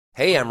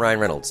Hey, I'm Ryan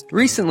Reynolds.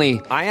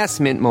 Recently, I asked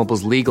Mint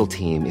Mobile's legal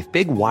team if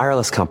big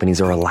wireless companies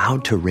are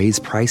allowed to raise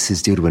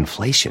prices due to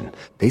inflation.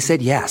 They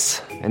said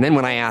yes. And then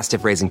when I asked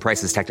if raising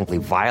prices technically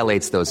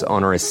violates those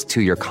onerous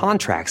two-year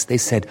contracts, they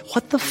said,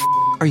 "What the f***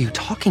 are you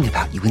talking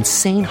about, you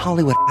insane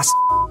Hollywood ass?"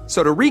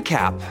 So to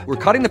recap, we're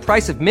cutting the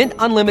price of Mint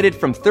Unlimited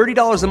from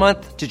 $30 a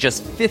month to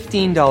just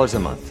 $15 a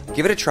month.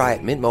 Give it a try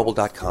at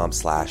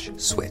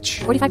mintmobile.com/switch.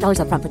 $45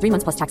 up front for 3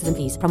 months plus taxes and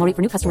fees. Promo rate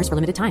for new customers for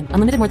limited time.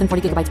 Unlimited more than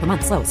 40 gigabytes per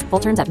month. Slows full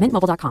terms at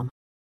mintmobile.com.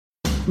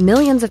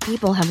 Millions of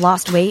people have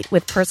lost weight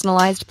with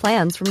personalized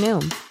plans from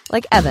Noom.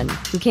 Like Evan,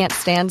 who can't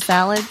stand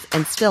salads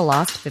and still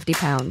lost 50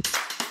 pounds.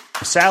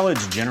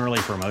 Salads generally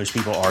for most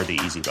people are the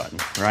easy button,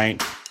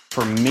 right?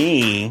 For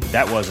me,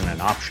 that wasn't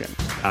an option.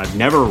 I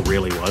never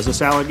really was a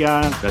salad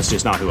guy. That's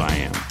just not who I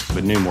am.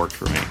 But Noom worked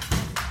for me.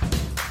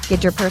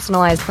 Get your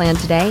personalized plan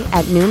today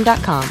at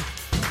Noom.com.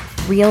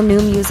 Real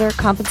Noom user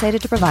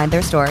compensated to provide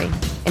their story.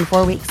 In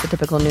 4 weeks, the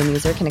typical Noom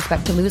user can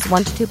expect to lose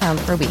 1 to 2 pounds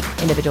per week.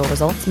 Individual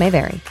results may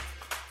vary.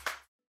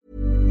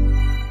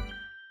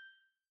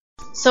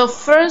 So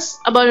first,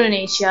 about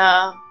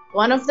Indonesia,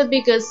 one of the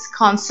biggest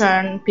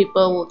concern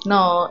people would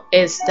know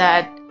is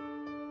that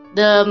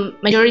the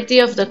majority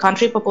of the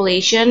country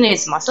population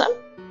is Muslim,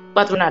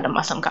 but we're not a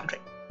Muslim country.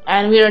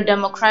 And we're a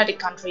democratic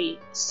country.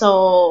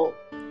 So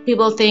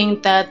people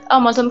think that,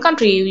 Muslim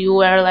country, you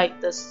wear like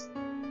this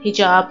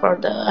hijab or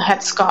the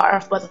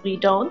headscarf, but we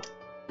don't.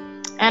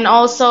 And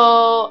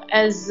also,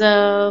 as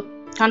a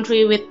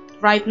country with,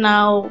 right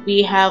now,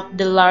 we have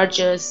the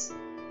largest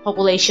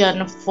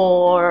population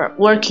for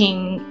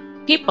working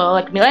people,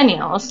 like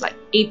millennials, like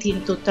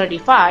 18 to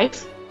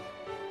 35.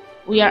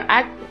 We are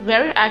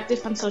very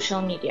active on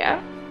social media.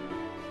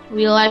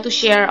 We like to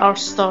share our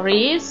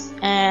stories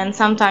and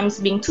sometimes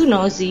being too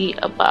nosy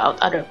about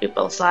other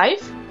people's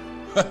life.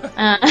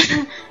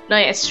 No,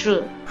 it's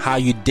true. How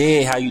you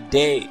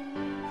day?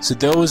 So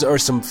those are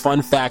some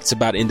fun facts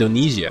about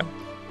Indonesia.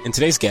 And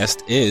today's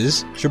guest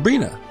is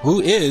Sabrina,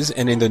 who is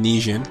an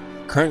Indonesian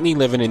currently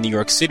living in New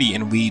York City,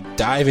 and we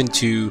dive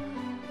into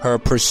her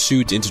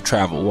pursuit into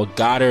travel, what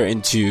got her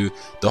into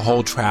the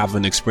whole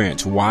traveling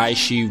experience, why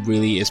she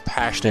really is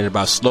passionate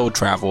about slow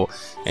travel,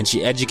 and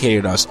she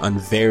educated us on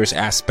various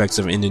aspects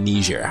of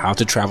Indonesia, how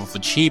to travel for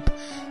cheap,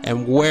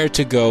 and where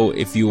to go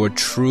if you are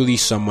truly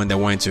someone that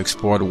wanted to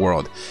explore the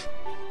world.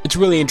 It's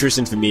really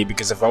interesting for me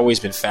because I've always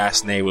been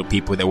fascinated with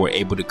people that were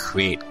able to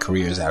create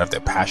careers out of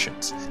their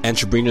passions. And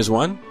Sabrina's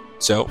one,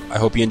 so I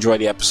hope you enjoy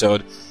the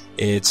episode.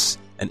 It's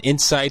an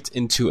insight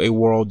into a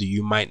world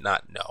you might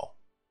not know.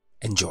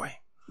 Enjoy.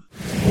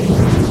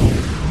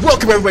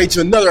 Welcome everybody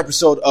to another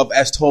episode of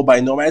As Told by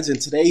Nomads, and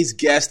today's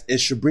guest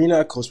is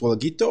Sabrina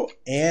Coswalagito,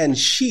 and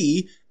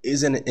she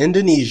is an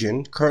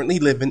Indonesian currently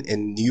living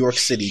in New York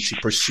City to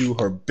pursue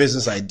her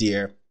business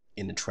idea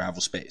in the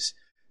travel space.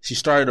 She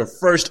started her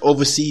first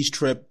overseas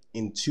trip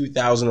in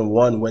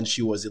 2001 when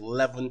she was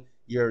 11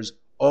 years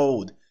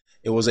old.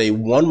 It was a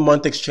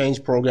 1-month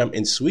exchange program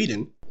in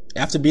Sweden.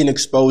 After being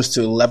exposed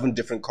to 11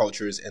 different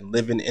cultures and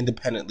living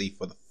independently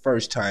for the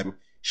first time,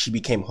 she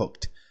became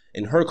hooked.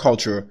 In her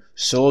culture,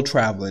 solo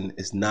traveling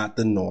is not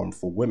the norm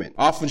for women.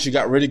 Often she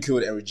got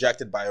ridiculed and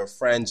rejected by her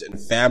friends and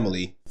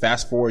family.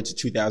 Fast forward to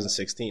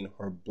 2016,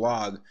 her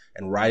blog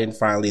and writing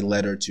finally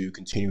led her to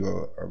continue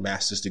her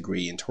master's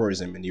degree in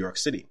tourism in New York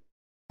City.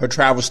 Her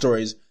travel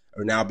stories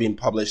are now being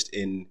published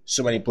in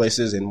so many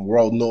places, in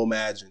World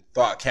Nomads and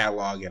Thought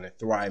Catalog and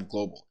Thrive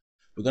Global.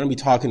 We're going to be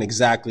talking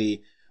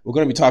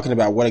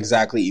about what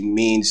exactly it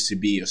means to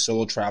be a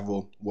solo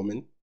travel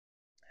woman,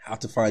 how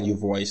to find your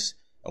voice,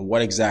 and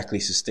what exactly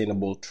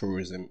sustainable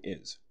tourism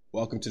is.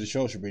 Welcome to the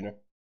show, Sabrina.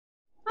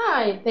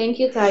 Hi, thank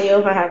you,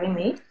 Tayo, for having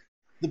me.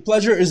 The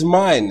pleasure is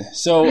mine.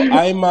 So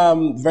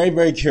I'm very,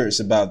 very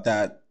curious about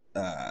that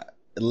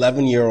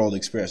 11-year-old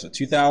experience. So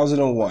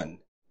 2001,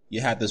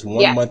 you had this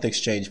 1-month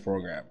exchange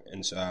program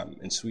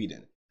in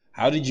Sweden.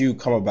 How did you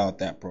come about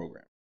that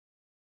program?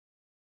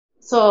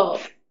 So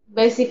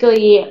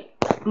basically,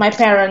 my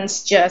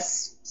parents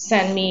just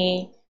sent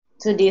me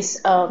to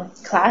these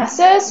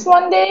classes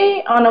one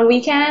day on a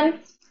weekend.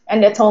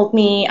 And they told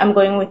me I'm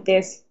going with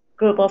this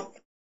group of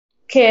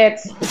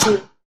kids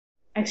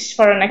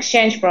for an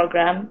exchange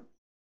program.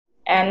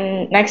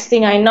 And next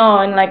thing I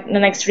know, in like the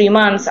next 3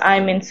 months,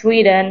 I'm in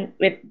Sweden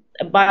with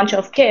a bunch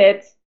of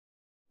kids.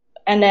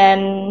 And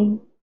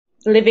then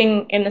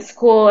living in a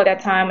school at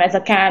that time as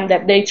a camp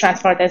that they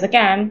transferred as a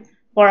camp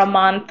for a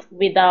month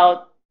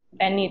without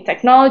any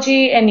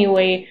technology, any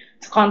way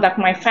to contact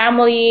my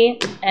family.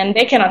 And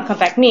they cannot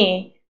contact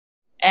me.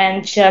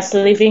 And just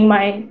living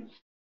my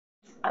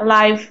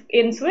life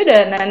in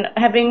Sweden and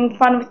having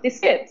fun with these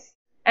kids.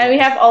 And we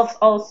have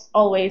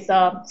always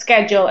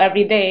schedule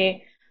every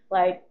day,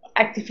 like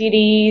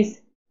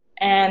activities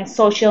and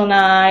social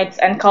nights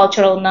and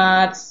cultural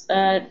nights,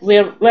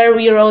 where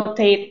we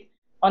rotate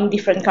on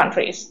different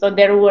countries. So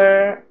there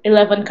were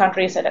 11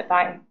 countries at a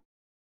time.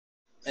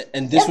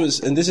 And this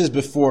is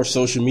before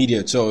social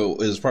media, so it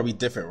was probably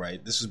different,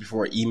 right? This was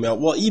before email.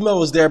 Well, email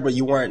was there, but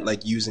you weren't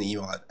like using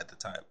email at the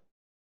time.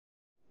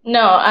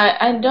 No,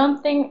 I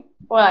don't think.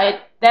 Well,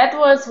 that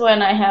was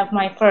when I have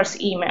my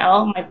first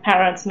email. My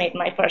parents made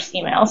my first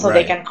email so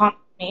they can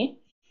contact me.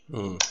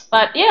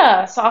 But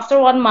yeah, so after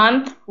 1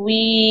 month,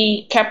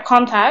 we kept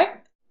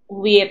contact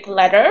with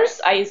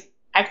letters. I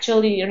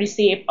actually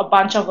received a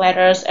bunch of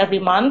letters every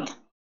month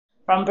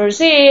from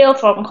Brazil,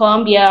 from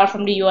Colombia,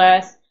 from the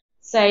US,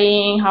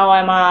 saying, how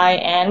am I,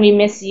 and we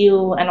miss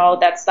you, and all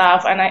that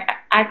stuff. And I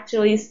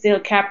actually still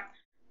kept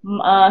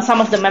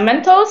some of the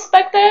mementos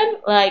back then,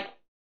 like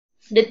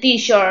the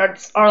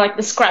t-shirts or like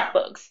the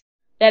scrapbooks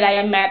that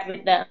I met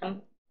with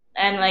them,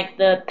 and like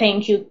the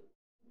thank you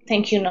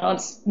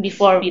notes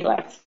before we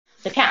left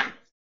the camp.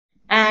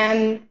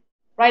 And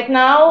right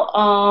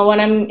now, when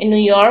I'm in New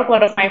York,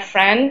 one of my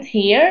friends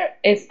here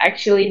is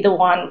actually the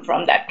one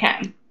from that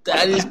camp.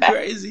 That is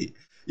crazy.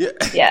 Yeah.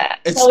 Yeah.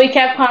 So we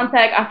kept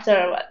contact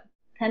after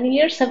 10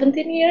 years,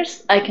 17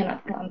 years? I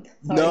cannot count.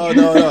 Sorry.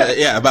 No.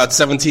 Yeah, about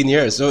 17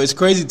 years. So it's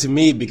crazy to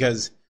me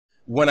because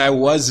when I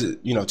was,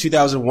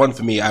 2001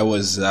 for me, I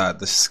was a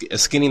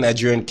skinny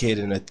Nigerian kid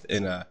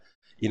in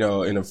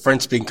a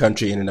French-speaking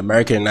country in an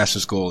American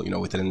international school,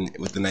 with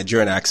the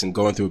Nigerian accent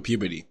going through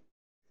puberty.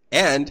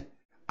 And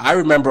I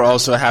remember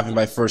also having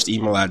my first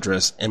email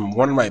address, and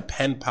one of my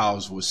pen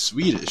pals was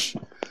Swedish.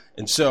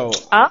 And so,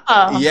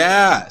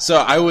 yeah, so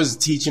I was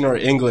teaching her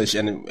English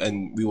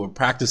and we were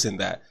practicing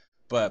that.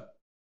 But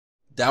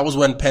that was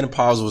when pen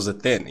pals was a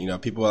thing.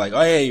 People were like,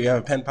 oh, hey, you have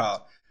a pen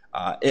pal.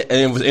 And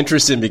it was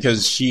interesting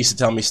because she used to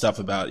tell me stuff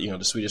about,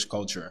 the Swedish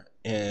culture.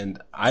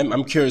 And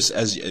I'm curious,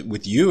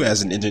 with you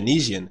as an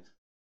Indonesian,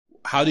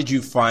 how did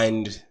you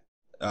find,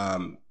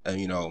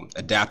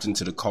 adapting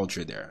to the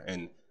culture there?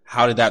 And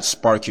how did that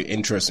spark your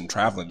interest in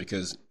traveling?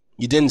 Because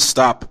you didn't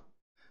stop,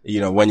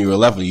 when you were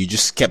 11, you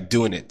just kept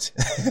doing it.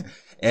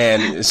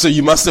 And so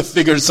you must have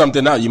figured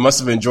something out. You must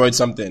have enjoyed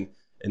something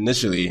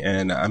initially.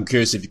 And I'm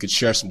curious if you could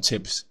share some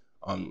tips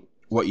on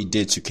what you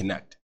did to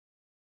connect.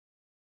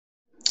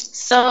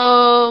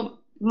 So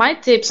my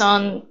tips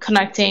on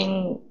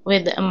connecting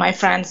with my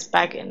friends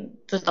back in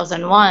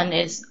 2001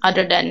 is,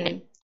 other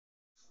than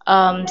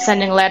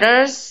sending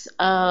letters,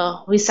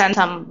 we sent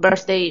some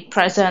birthday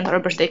present or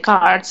birthday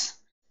cards,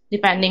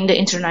 depending the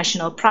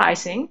international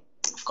pricing,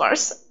 of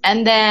course.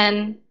 And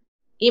then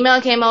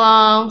email came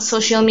along,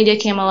 social media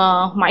came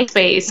along,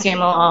 MySpace came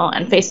along,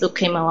 and Facebook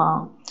came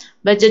along.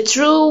 But the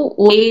true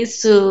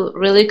ways to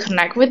really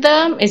connect with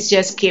them is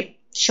just keep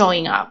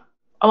showing up.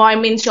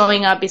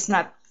 Showing up is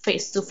not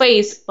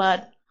face-to-face,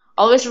 but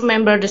always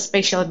remember the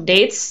special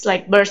dates,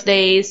 like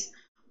birthdays,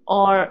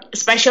 or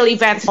special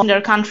events in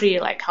their country,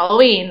 like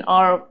Halloween,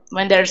 or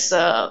when there's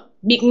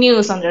big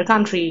news on their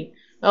country.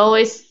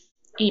 Always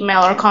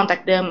email or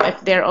contact them if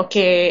they're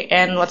okay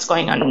and what's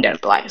going on in their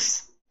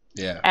lives.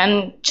 Yeah.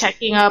 And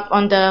checking up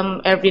on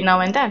them every now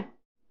and then.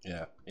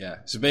 Yeah.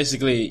 So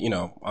basically,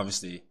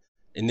 obviously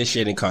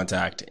initiating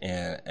contact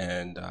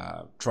and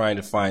trying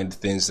to find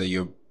things that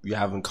you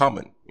have in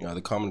common,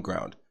 the common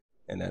ground,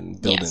 and then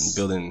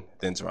building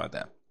things around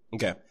that.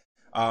 Okay.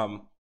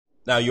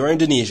 Now you're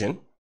Indonesian,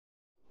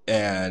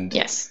 and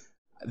yes,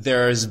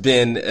 there's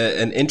been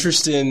an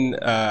interesting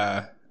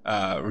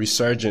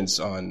resurgence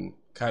on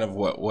kind of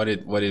what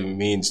it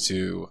means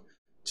to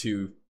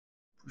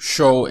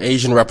show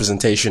Asian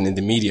representation in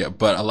the media.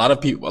 But a lot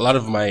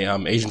of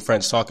my Asian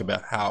friends talk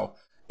about how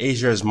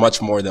Asia is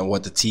much more than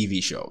what the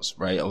TV shows,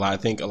 right? I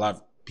think a lot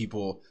of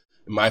people,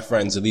 my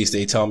friends at least,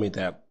 they tell me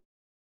that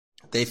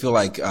they feel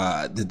like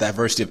the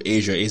diversity of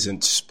Asia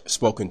isn't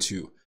spoken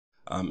to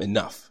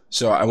enough.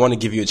 So I want to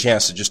give you a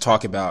chance to just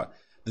talk about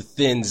the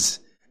things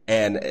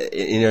and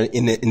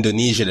in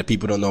Indonesia that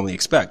people don't normally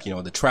expect,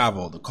 the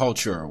travel, the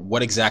culture,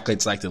 what exactly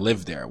it's like to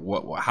live there,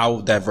 how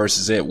diverse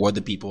is it, what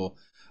do people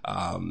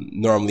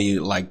normally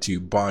like to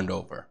bond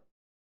over?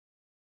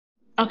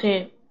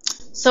 Okay,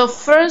 so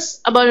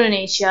first about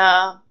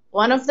Indonesia,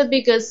 one of the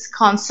biggest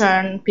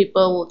concern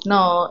people would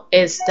know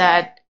is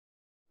that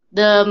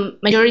the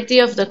majority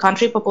of the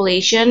country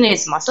population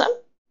is Muslim,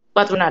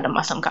 but we're not a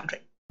Muslim country.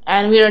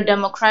 And we're a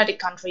democratic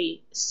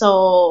country,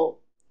 so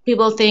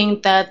people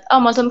think that,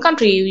 Muslim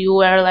country, you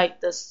wear like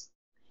this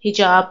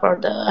hijab or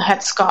the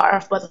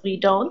headscarf, but we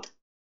don't.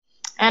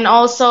 And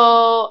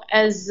also,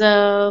 as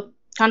a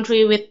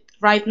country with,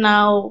 right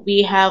now,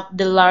 we have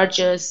the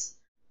largest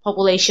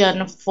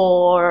population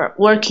for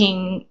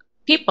working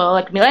people,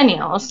 like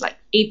millennials, like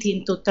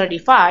 18 to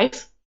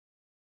 35.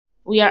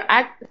 We are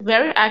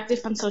very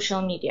active on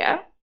social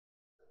media.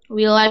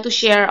 We like to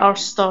share our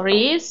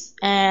stories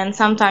and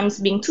sometimes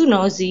being too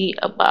nosy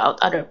about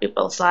other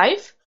people's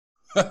life.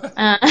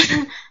 No,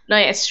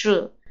 it's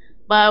true.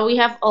 But we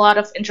have a lot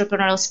of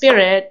entrepreneurial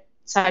spirit,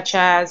 such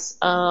as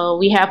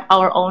we have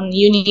our own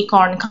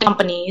unicorn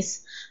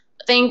companies.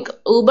 Think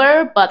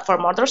Uber, but for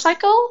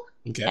motorcycle.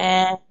 Okay.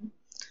 And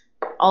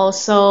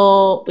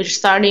also, we're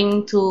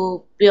starting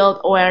to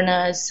build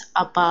awareness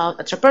about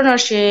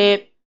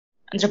entrepreneurship,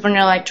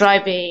 entrepreneur-like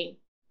driving,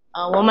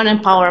 woman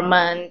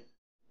empowerment,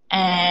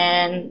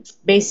 and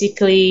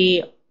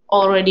basically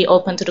already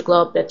open to the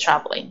globe that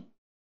traveling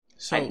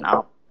right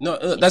now.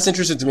 No, that's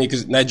interesting to me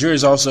because Nigeria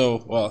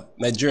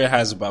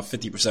has about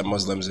 50%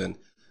 Muslims, and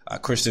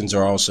Christians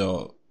are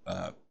also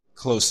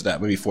close to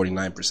that, maybe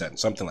 49%,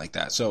 something like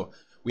that. So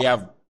we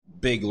have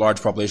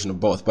large population of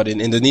both. But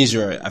in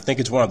Indonesia, I think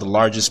it's one of the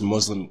largest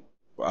Muslim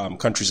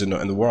countries in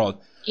the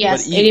world.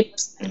 Yes, but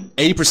 80%.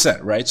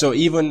 80%, right? So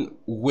even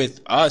with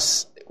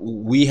us,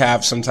 we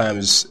have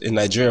sometimes in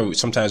Nigeria,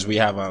 sometimes we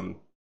have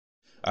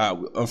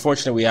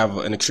unfortunately, we have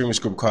an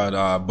extremist group called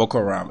Boko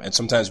Haram, and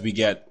sometimes we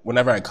get,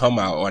 whenever I come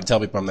out or I tell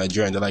people I'm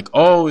Nigerian, they're like,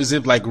 "Oh, is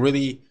it like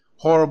really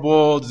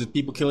horrible? Do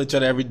people kill each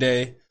other every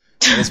day?"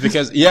 And it's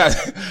because,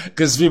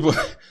 because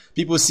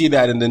people see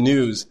that in the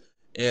news,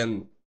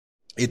 and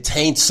it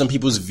taints some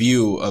people's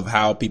view of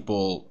how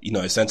people,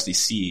 essentially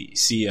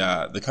see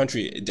the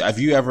country. Have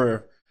you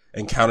ever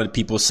encountered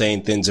people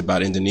saying things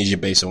about Indonesia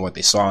based on what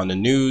they saw in the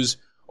news,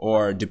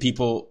 or do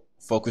people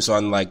focus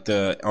on like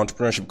the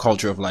entrepreneurship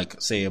culture of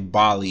like, say,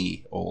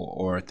 Bali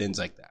or things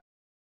like that?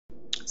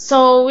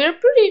 So we're a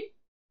pretty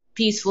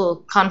peaceful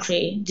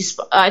country.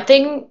 I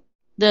think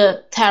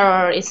the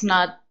terror is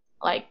not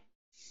like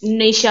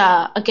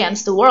Indonesia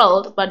against the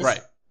world, but it's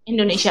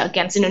Indonesia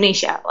against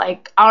Indonesia,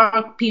 like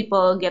our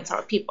people against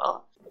our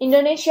people.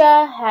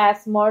 Indonesia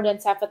has more than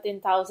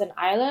 17,000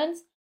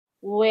 islands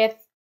with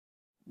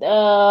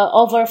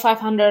over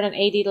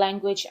 580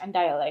 language and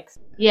dialects.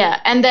 Yeah,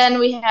 and then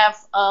we have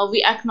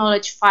we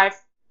acknowledge 5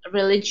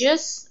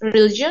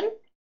 religion,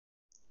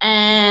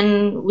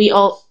 and we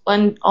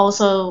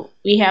also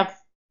have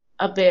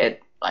a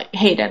bit like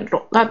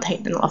not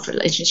hate and love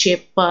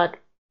relationship, but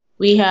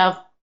we have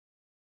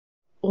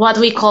what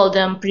we call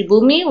them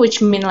pribumi, which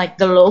mean like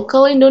the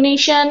local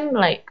Indonesian,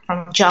 like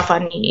from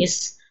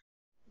Javanese,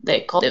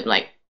 they call them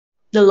like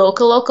the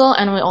local,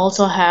 and we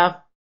also have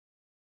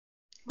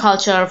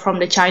culture from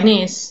the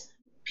Chinese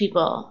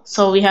people.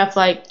 So we have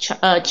like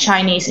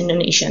Chinese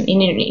Indonesian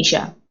in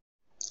Indonesia.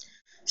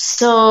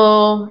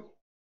 So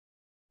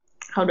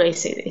how do I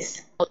say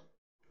this?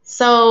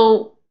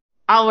 So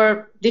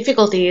our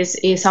difficulties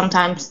is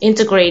sometimes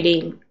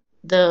integrating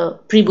the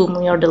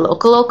pribumi or the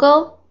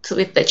local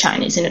with the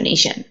Chinese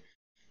Indonesian,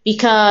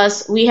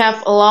 because we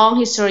have a long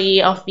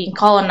history of being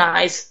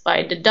colonized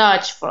by the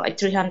Dutch for like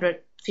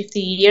 350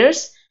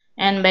 years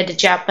and by the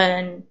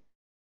Japan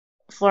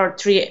for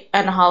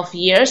 3.5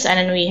 years, and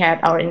then we had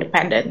our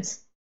independence.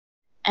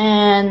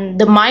 And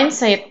the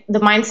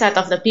mindset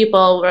of the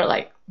people were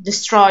like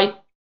destroyed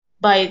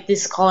by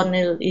this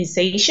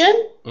colonization.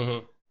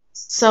 Mm-hmm.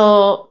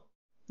 So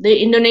the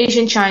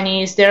Indonesian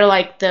Chinese, they're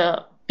like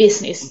the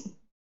business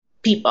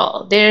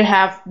people. They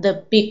have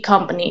the big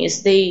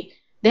companies. They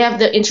have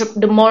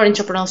the more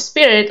entrepreneurial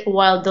spirit,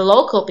 while the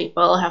local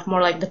people have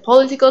more like the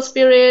political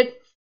spirit,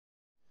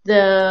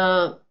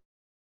 the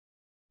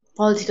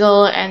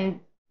political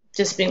and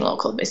just being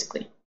local,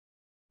 basically.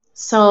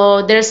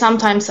 So there's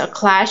sometimes a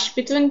clash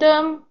between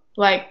them,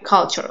 like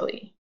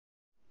culturally.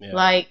 Yeah.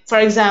 Like, for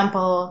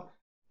example,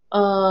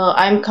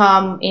 I'm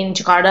come in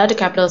Jakarta, the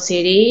capital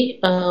city,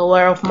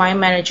 where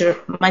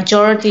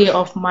majority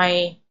of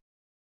my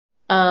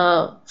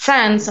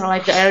friends, or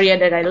like the area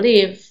that I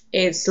live,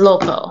 is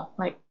local,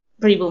 like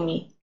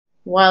pribumi.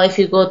 While if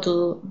you go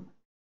to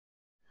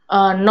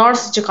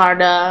North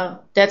Jakarta,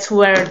 that's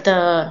where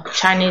the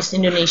Chinese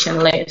Indonesian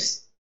lives.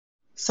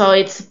 So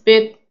it's a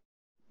bit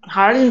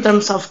hard in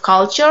terms of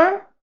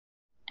culture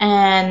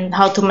and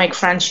how to make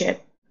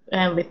friendship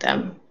with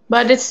them.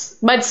 But it's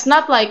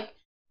not like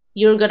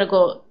you're gonna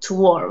go to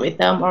war with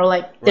them, or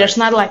like there's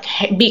not like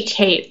big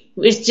hate.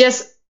 It's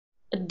just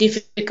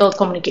difficult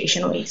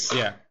communication ways.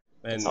 Yeah,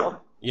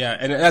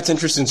 and that's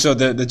interesting. So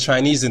the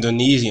Chinese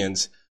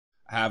Indonesians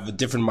have a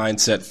different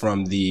mindset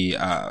from the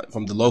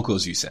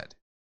locals, you said.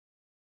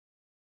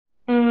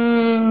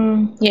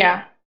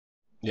 Yeah.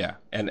 Yeah,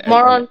 and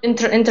more on in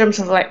terms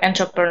of like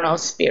entrepreneurial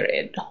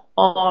spirit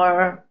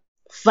or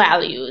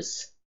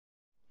values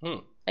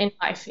in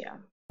life. Yeah,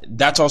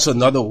 that's also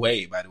another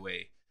way, by the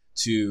way,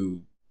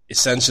 to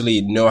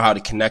essentially know how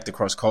to connect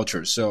across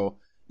cultures. So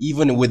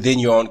even within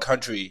your own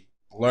country,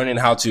 learning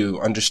how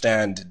to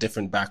understand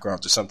different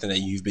backgrounds is something that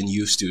you've been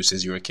used to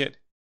since you were a kid.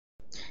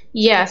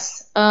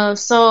 Yes.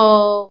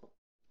 So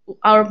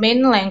our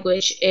main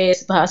language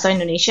is Bahasa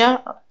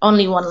Indonesia,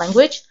 only one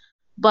language,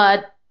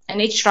 but in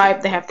each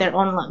tribe, they have their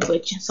own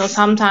language. So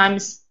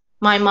sometimes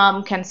my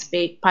mom can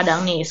speak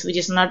Padangese, which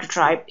is another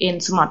tribe in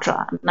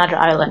Sumatra, another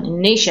island in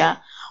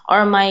Indonesia,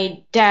 or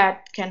my dad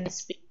can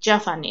speak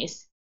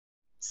Javanese.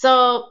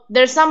 So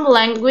there's some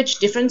language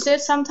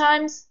differences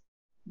sometimes,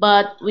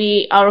 but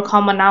our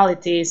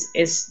commonalities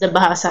is the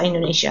Bahasa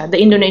Indonesia,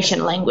 the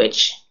Indonesian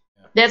language.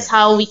 That's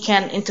how we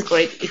can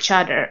integrate each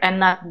other and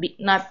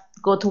not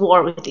go to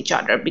war with each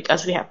other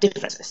because we have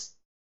differences.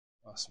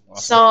 Awesome.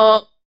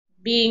 So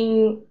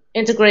being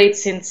integrate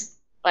since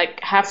like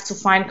have to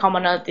find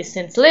commonality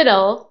since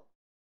little,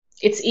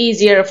 it's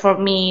easier for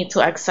me to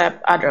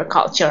accept other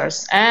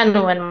cultures.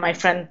 And when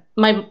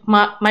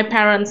my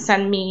parents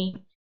sent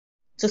me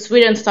to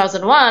Sweden in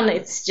 2001,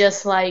 it's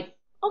just like,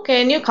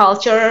 okay, new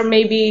culture,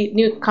 maybe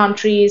new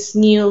countries,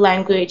 new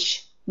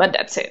language, but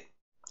that's it.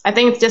 I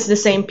think it's just the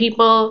same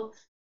people,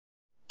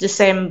 the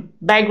same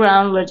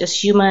background. We're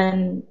just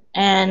human,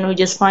 and we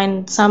just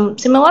find some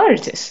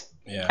similarities.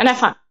 Yeah. And have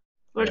fun.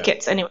 We're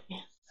kids anyway.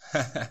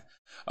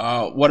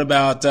 What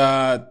about,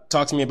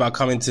 talk to me about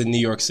coming to New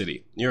York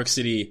City. New York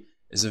City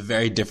is a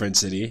very different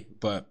city,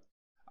 but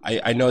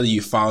I know that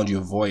you found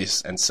your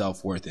voice and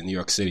self-worth in New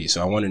York City.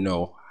 So I want to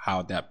know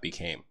how that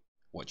became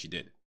what you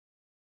did.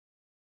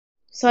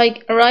 So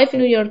I arrived in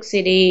New York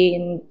City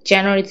in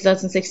January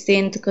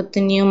 2016 to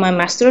continue my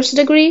master's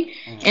degree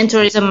in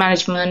tourism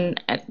management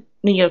at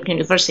New York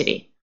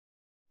University.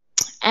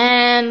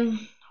 And,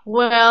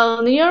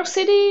 well, New York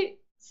City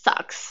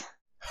sucks.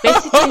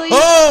 Basically.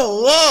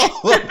 Whoa!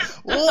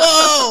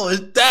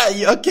 Is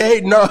that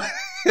okay? No.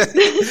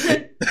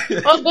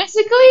 Well,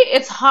 basically,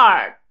 it's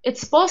hard.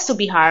 It's supposed to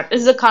be hard.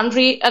 It's the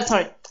country.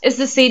 It's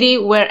the city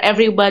where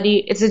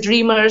it's the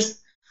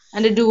dreamers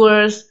and the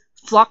doers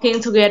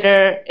flocking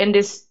together in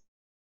this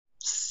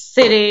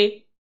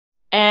city,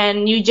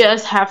 and you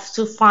just have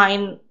to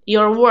find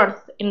your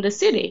worth in the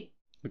city.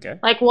 Okay.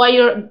 Like, why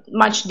you're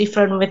much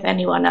different with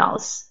anyone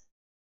else.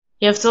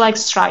 You have to like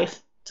strive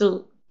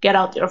to get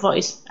out your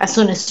voice as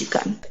soon as you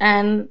can.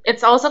 And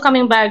it's also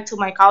coming back to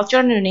my culture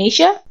in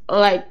Indonesia.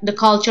 Like, the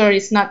culture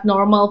is not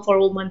normal for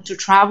women to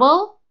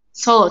travel,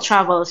 solo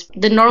travels.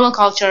 The normal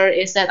culture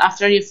is that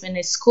after you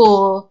finish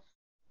school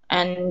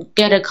and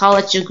get a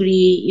college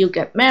degree, you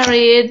get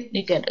married,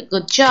 you get a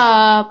good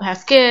job,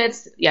 have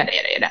kids, yada,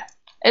 yada, yada.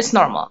 It's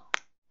normal.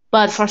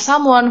 But for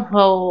someone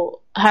who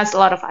has a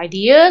lot of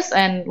ideas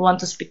and want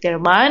to speak their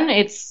mind,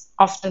 it's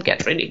often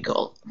get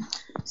ridiculed.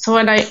 So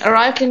when I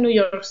arrived in New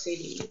York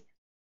City,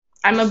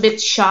 I'm a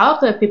bit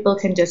shocked that people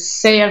can just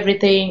say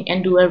everything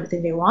and do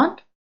everything they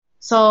want.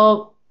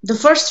 So the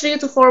first 3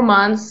 to 4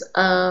 months,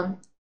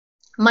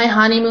 my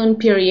honeymoon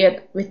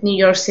period with New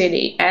York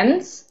City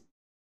ends.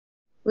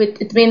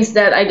 It means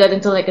that I got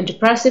into like a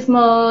depressive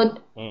mode,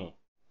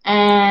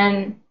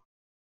 and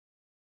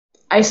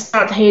I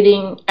start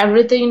hating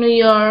everything in New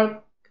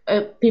York.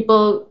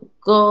 People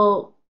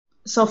go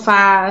so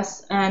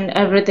fast, and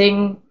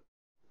everything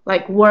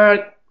like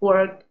work.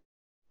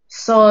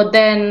 So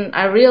then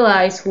I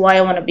realized why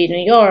I want to be in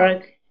New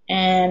York,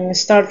 and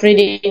start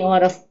reading a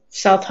lot of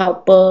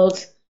self-help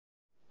books,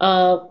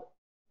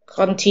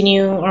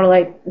 continuing or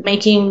like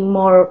making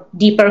more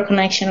deeper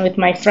connection with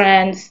my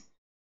friends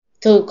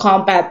to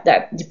combat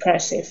that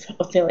depressive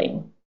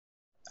feeling.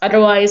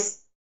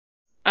 Otherwise,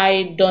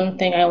 I don't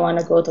think I want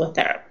to go to a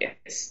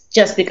therapist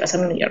just because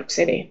I'm in New York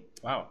City.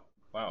 Wow.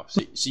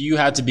 So you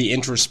had to be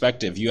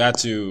introspective. You had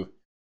to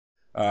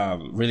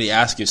really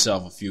ask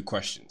yourself a few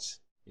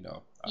questions, you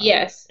know.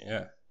 Yes.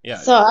 Yeah.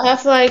 So I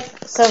have like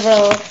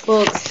several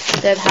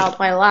books that help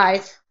my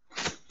life,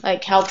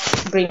 like help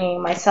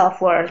bringing my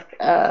self-worth,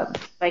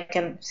 if I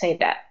can say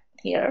that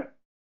here.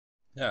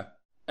 Yeah.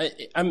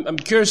 I'm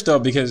curious though,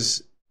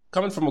 because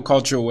coming from a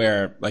culture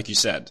where, like you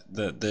said,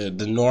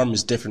 the norm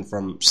is different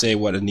from, say,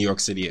 what a New York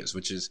City is,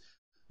 which is,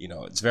 you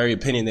know, it's very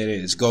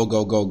opinionated. It's go.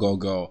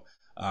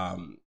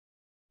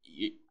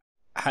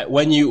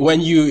 When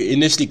you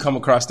initially come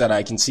across that,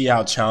 I can see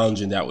how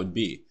challenging that would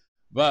be.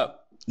 But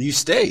you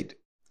stayed,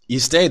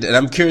 and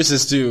I'm curious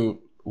as to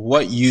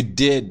what you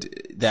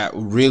did that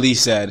really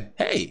said,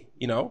 hey,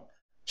 you know,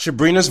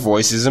 Shabrina's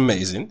voice is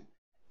amazing,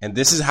 and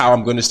this is how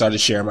I'm going to start to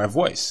share my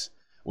voice.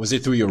 Was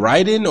it through your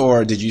writing,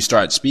 or did you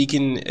start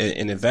speaking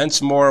in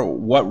events more?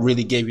 What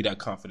really gave you that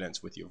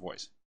confidence with your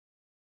voice?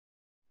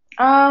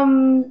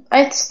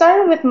 I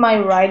started with my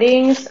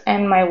writings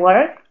and my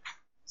work.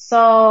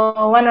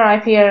 So when I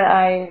arrived here,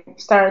 I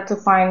started to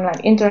find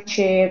like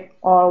internship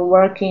or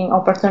working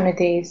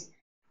opportunities,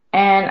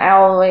 and I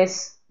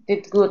always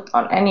did good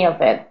on any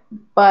of it.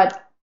 But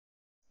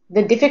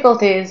the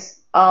difficulties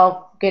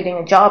of getting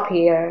a job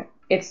here,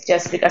 it's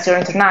just because you're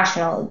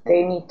international,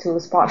 they need to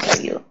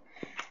sponsor you.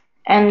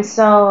 And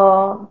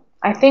so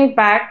I think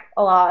back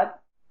a lot,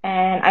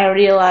 and I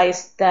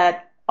realized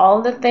that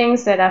all the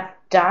things that I've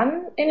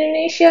done in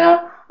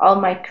Indonesia, all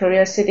my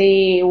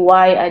curiosity,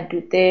 why I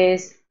do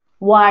this,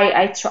 why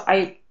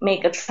I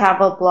make a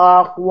travel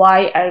blog,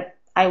 why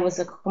I was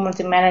a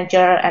community manager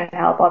and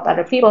help out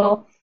other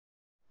people,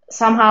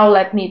 somehow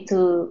led me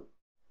to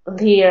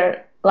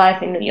here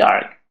life in New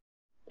York.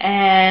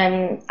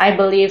 And I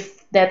believe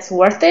that's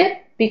worth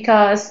it,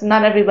 because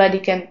not everybody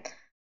can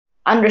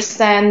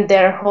understand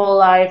their whole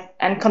life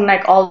and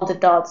connect all the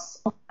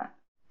dots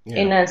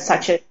in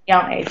such a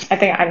young age. I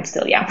think I'm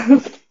still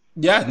young.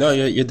 Yeah, no,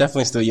 you're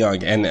definitely still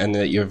young, and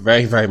you're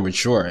very, very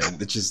mature,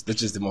 which is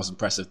the most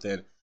impressive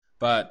thing.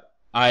 But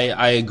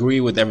I agree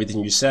with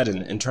everything you said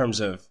in terms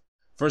of,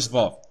 first of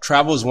all,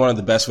 travel is one of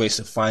the best ways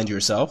to find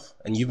yourself,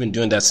 and you've been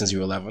doing that since you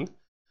were 11.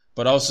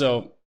 But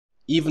also,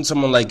 even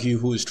someone like you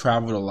who's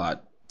traveled a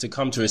lot, to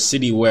come to a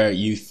city where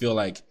you feel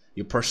like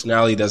your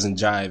personality doesn't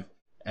jive,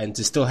 and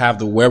to still have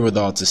the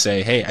wherewithal to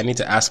say, hey, I need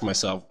to ask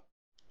myself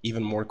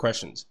even more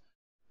questions.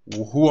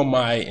 Who am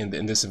I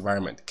in this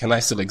environment? Can I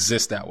still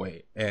exist that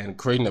way? And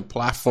creating a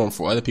platform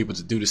for other people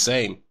to do the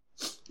same.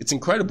 It's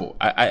incredible.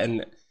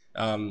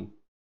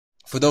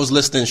 For those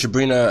listening,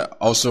 Shabrina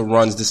also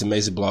runs this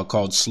amazing blog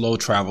called Slow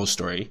Travel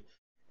Story.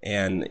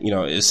 And,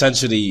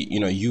 essentially,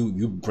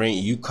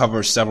 you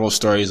cover several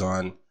stories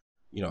on,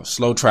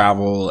 slow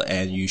travel,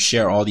 and you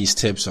share all these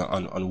tips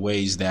on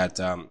ways that,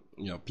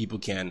 people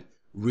can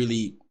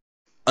really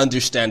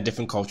understand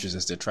different cultures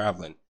as they're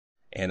traveling.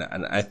 And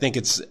I think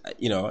it's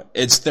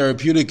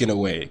therapeutic in a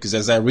way, because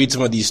as I read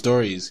some of these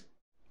stories,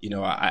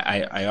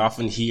 I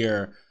often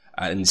hear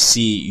and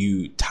see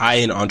you tie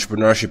in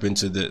entrepreneurship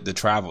into the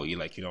travel.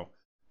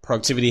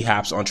 Productivity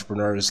hacks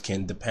entrepreneurs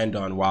can depend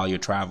on while you're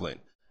traveling.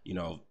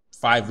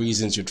 5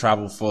 reasons your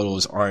travel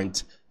photos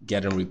aren't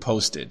getting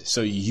reposted.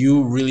 So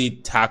you really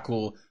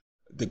tackle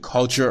the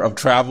culture of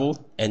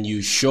travel, and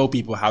you show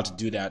people how to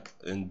do that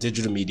in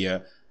digital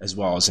media as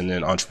well as in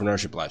an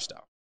entrepreneurship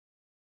lifestyle.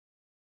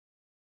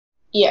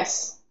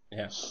 Yes.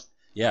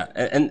 Yeah.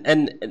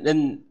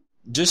 And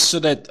just so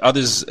that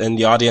others in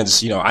the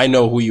audience, I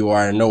know who you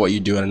are, and I know what you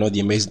do, and I know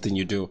the amazing thing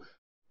you do.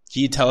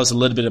 Can you tell us a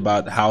little bit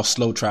about how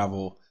Slow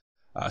Travel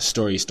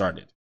story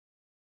started?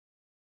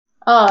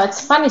 Oh,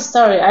 it's a funny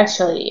story,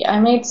 actually. I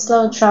made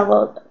Slow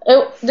Travel.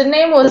 The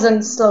name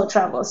wasn't Slow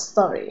Travel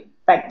Story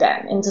back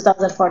then in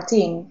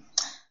 2014.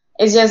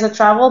 It's just a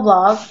travel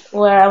blog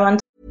where I went.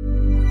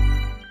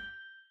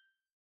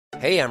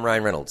 Hey, I'm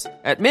Ryan Reynolds.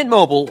 At Mint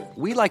Mobile,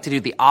 we like to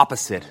do the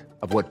opposite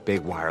of what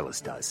Big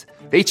Wireless does.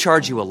 They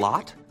charge you a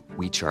lot.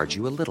 We charge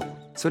you a little.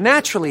 So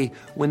naturally,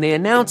 when they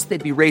announced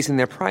they'd be raising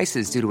their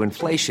prices due to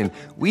inflation,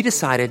 we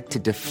decided to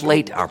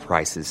deflate our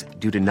prices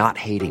due to not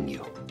hating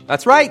you.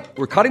 That's right.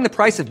 We're cutting the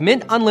price of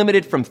Mint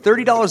Unlimited from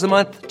 $30 a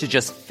month to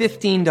just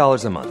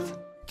 $15 a month.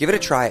 Give it a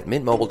try at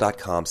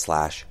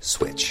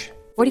mintmobile.com/switch.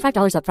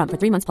 $45 up front for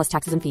 3 months plus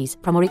taxes and fees.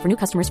 Promo rate for new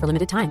customers for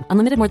limited time.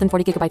 Unlimited more than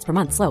 40 gigabytes per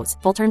month. Slows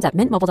full terms at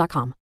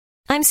mintmobile.com.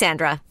 I'm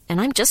Sandra,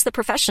 and I'm just the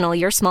professional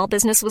your small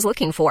business was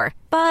looking for.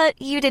 But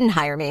you didn't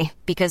hire me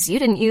because you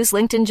didn't use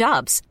LinkedIn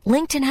Jobs.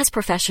 LinkedIn has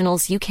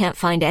professionals you can't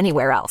find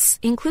anywhere else,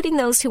 including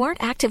those who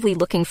aren't actively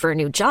looking for a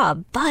new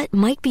job, but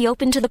might be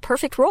open to the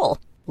perfect role,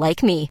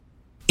 like me.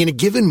 In a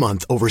given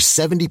month, over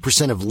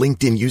 70% of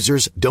LinkedIn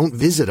users don't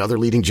visit other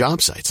leading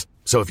job sites.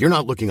 So if you're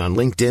not looking on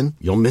LinkedIn,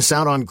 you'll miss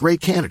out on great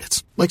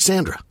candidates like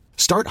Sandra.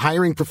 Start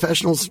hiring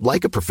professionals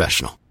like a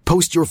professional.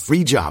 Post your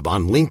free job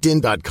on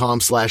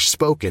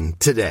linkedin.com/spoken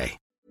today.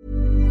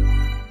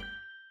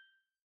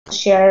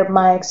 Share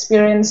my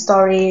experience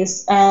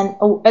stories, and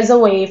as a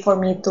way for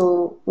me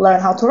to learn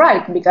how to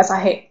write, because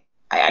I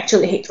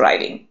actually hate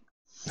writing.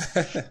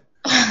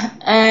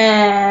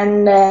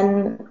 And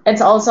then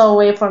it's also a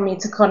way for me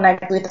to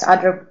connect with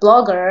other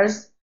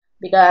bloggers,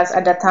 because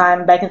at that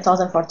time, back in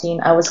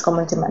 2014, I was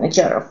community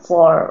manager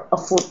for a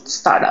food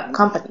startup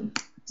company.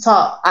 So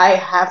I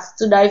have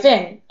to dive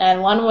in,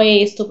 and one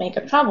way is to make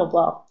a travel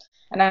blog.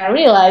 And I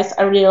realized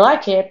I really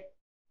like it,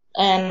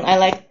 and I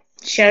like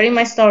sharing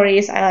my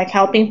stories. I like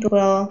helping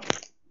people.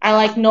 I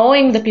like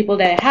knowing the people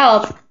that I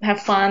help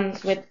have fun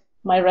with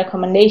my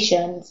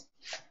recommendations.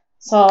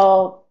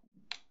 So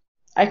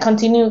I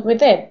continued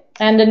with it.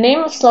 And the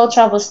name of Slow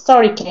Travel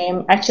Story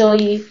came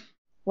actually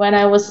when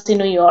I was in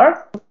New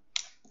York.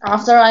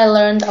 After I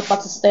learned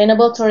about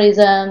sustainable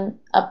tourism,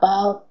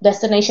 about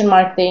destination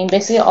marketing,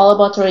 basically all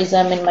about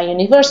tourism in my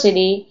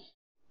university,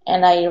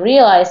 and I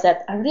realized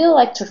that I really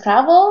like to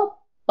travel,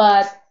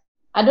 but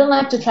I don't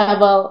like to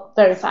travel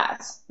very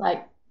fast.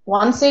 Like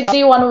 1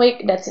 city, 1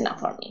 week, that's enough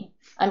for me.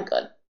 I'm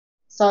good.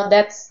 So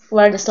that's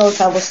where the Slow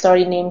Travel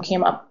Story name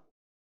came up.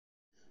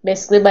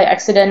 Basically by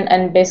accident,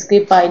 and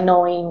basically by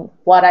knowing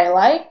what I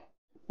like,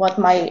 what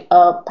my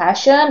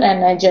passion,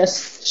 and I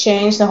just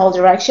changed the whole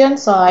direction.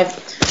 So I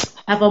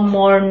have a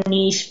more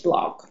niche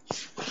blog.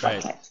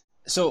 Right. Okay.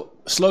 So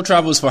slow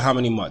travel is for how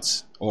many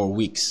months or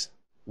weeks?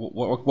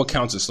 What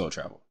counts as slow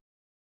travel?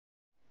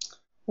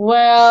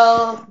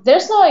 Well,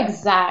 there's no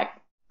exact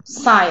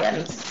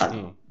science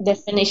or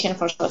definition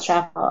for slow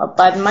travel,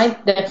 but my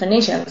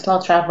definition of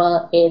slow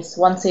travel is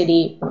 1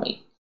 city a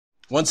week.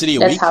 1 city a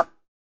week?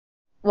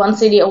 1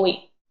 city a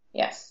week,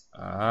 yes.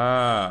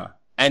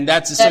 And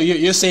so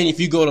you're saying if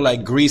you go to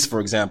like Greece, for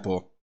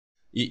example,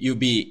 you'll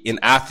be in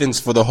Athens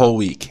for the whole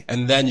week,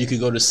 and then you could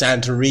go to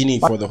Santorini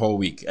for the whole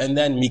week, and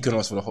then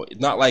Mykonos for the whole.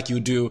 Not like you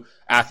do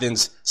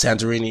Athens,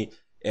 Santorini,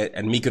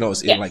 and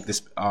Mykonos in like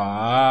this.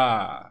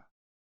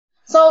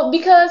 So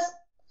because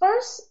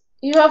first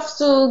you have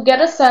to get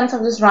a sense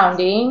of the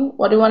surrounding,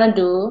 what you want to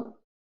do,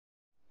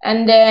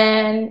 and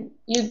then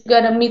you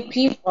gotta meet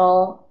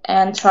people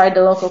and try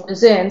the local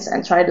cuisines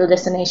and try the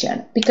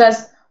destination.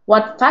 Because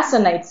what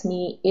fascinates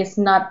me is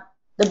not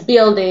the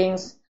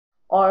buildings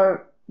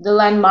or the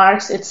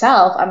landmarks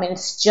itself. I mean,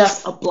 it's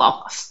just a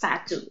block of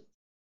statue,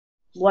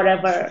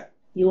 whatever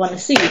you want to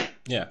see.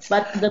 Yeah.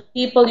 But the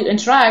people you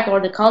interact,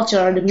 or the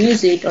culture, or the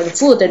music, or the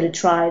food that you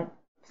try,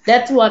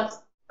 that's what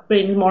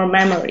brings more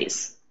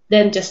memories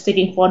than just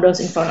taking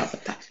photos in front of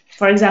the,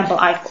 for example,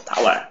 Eiffel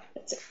Tower.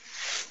 That's it.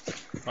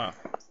 Wow.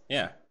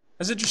 Yeah,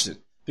 that's interesting.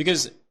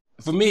 Because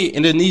for me,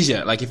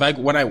 Indonesia, like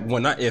when I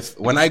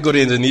go to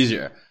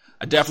Indonesia,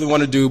 I definitely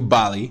want to do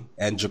Bali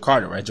and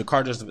Jakarta. Right,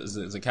 Jakarta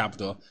is the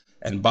capital.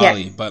 And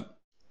Bali, yes. But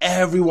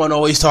everyone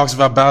always talks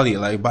about Bali,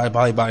 like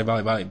Bali.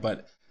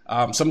 But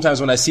sometimes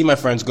when I see my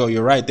friends go,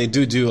 you're right, they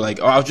do like,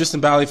 oh, I was just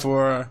in Bali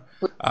for,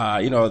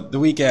 the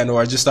weekend,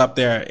 or I just stopped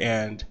there.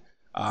 And,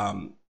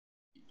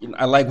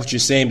 I like what you're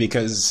saying,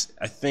 because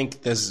I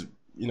think there's,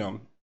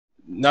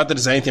 not that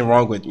there's anything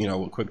wrong with,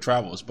 with quick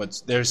travels,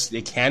 but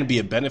it can be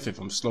a benefit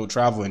from slow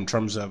travel in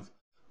terms of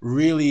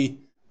really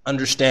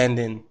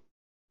understanding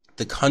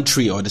the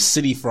country or the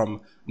city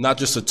from not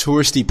just a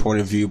touristy point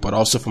of view, but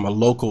also from a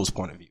local's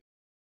point of view.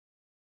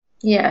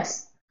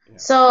 Yes. Yeah.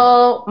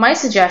 So my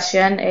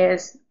suggestion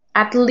is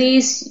at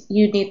least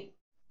you need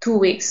 2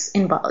 weeks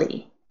in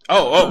Bali.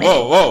 Whoa.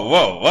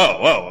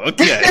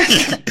 Okay.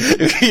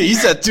 You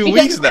said 2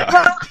 weeks now.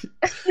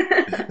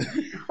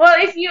 Well,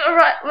 if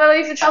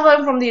you're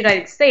traveling from the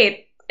United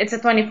States, it's a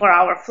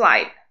 24-hour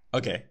flight.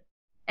 Okay.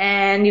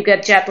 And you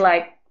get jet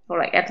lag for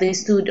like at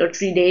least 2 or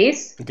 3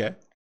 days. Okay.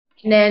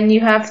 And then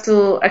you have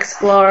to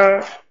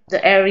explore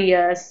the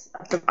areas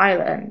of the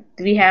island.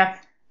 We have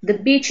the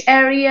beach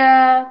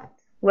area,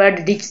 where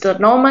the digital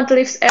nomad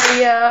lives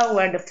area,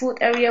 where the food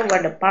area,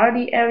 where the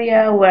party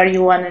area, where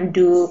you want to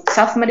do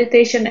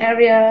self-meditation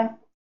area.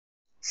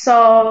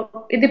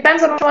 So it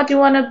depends on what you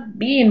want to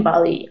be in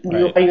Bali.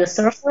 Right. Are you a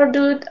surfer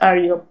dude? Are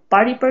you a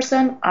party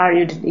person? Are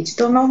you the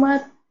digital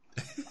nomad?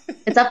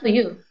 It's up to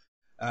you.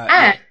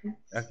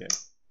 Okay.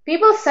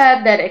 People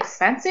said that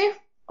expensive,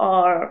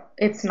 or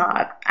it's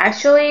not.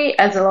 Actually,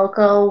 as a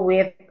local,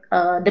 with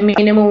the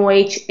minimum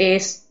wage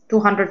is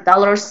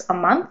 $200 a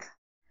month.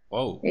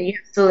 Whoa. You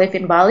have to live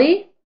in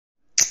Bali.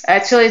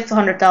 Actually, it's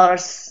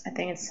 $200. I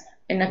think it's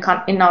in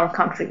our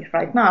country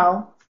right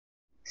now.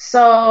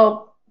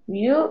 So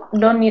you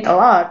don't need a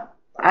lot.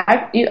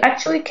 You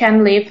actually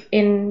can live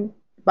in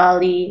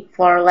Bali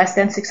for less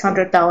than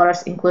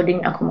 $600,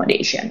 including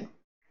accommodation.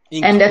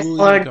 And that's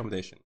for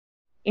accommodation.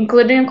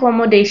 Including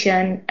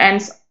accommodation,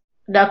 and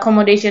the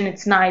accommodation,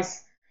 it's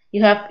nice.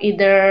 You have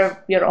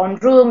either your own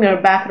room,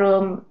 your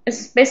bathroom.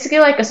 It's basically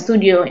like a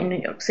studio in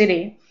New York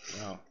City.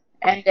 Wow.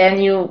 And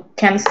then you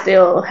can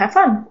still have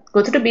fun.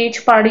 Go to the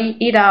beach, party,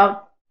 eat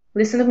out,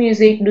 listen to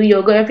music, do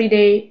yoga every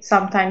day,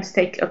 sometimes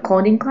take a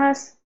coding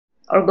class,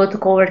 or go to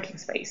co-working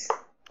space.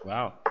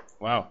 Wow.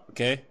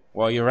 Okay.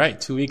 Well, you're right.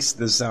 2 weeks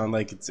does sound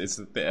like it's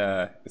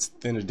a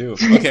thing to do.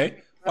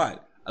 Okay. Fine.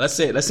 Let's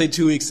say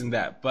 2 weeks in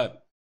that.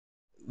 But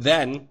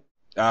then,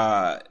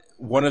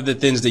 one of the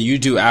things that you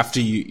do after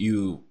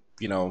you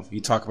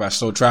talk about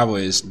slow travel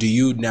is, do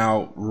you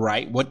now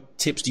write? What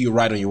tips do you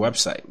write on your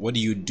website? What do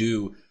you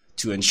do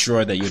to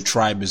ensure that your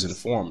tribe is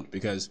informed?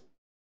 Because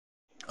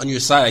on your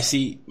site, I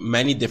see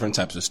many different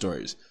types of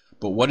stories.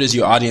 But what does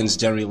your audience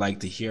generally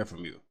like to hear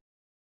from you?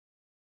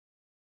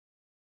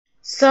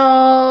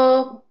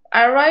 So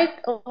I write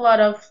a lot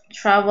of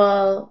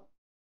travel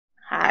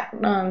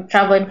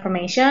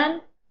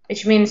information,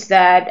 which means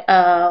that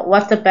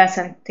what's the best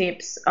and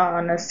tips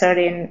on a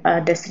certain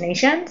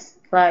destinations,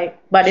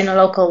 but in a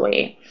local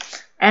way,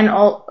 and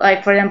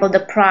for example, the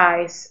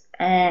price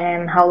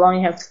and how long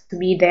you have to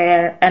be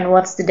there, and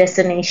what's the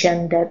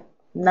destination that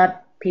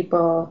not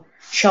people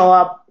show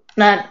up,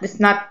 it's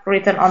not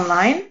written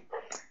online.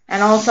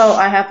 And also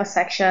I have a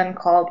section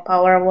called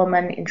Power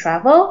Woman in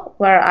Travel,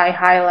 where I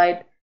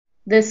highlight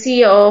the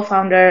CEO,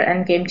 founder,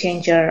 and game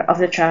changer of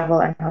the travel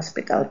and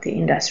hospitality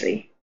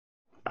industry,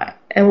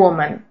 a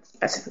woman.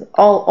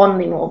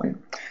 Only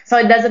woman. So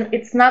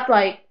it's not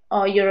like,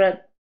 oh, you're a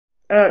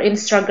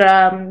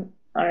Instagram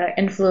or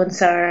an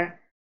influencer.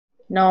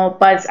 No,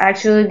 but it's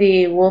actually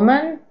the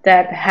woman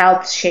that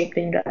helps shape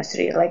the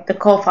industry, like the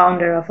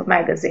co-founder of a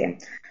magazine,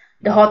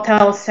 the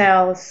hotel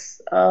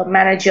sales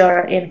manager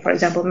in, for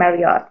example,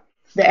 Marriott,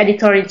 the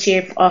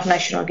editor-in-chief of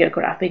National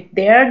Geographic.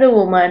 They're the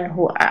woman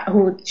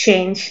who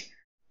change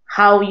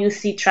how you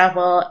see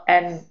travel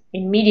and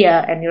in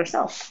media and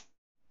yourself.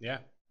 Yeah.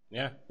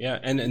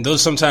 And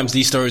those, sometimes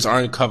these stories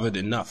aren't covered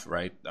enough,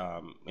 right?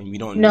 And we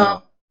don't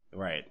know.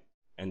 Right.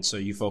 And so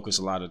you focus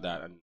a lot of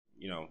that. And,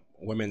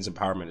 women's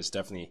empowerment is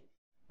definitely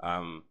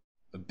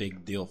a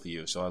big deal for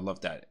you. So I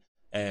love that.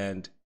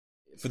 And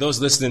for those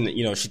listening,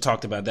 she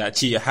talked about that.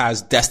 She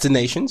has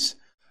destinations.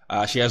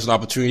 She has an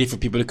opportunity for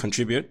people to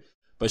contribute.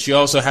 But she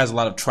also has a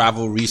lot of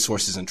travel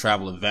resources and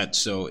travel events.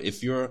 So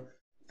if you're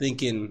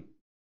thinking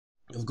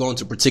of going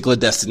to a particular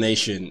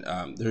destination,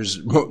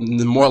 there's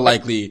more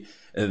likely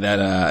that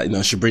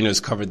Shabrina has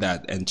covered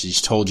that, and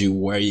she's told you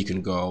where you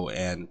can go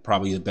and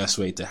probably the best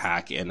way to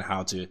hack and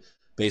how to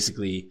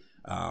basically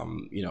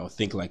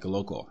think like a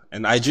local.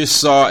 And I just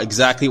saw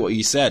exactly what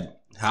you said: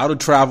 how to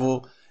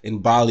travel in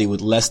Bali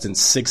with less than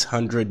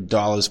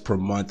 $600 per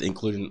month,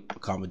 including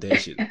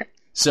accommodation.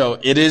 So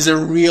it is a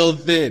real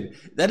thing.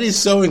 That is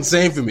so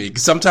insane for me,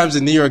 because sometimes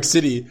in New York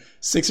City,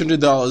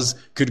 $600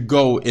 could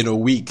go in a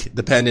week,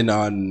 depending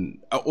on,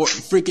 or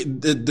freaking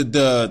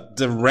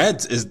the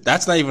rent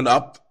that's not even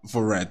up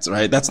for rent,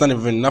 right? That's not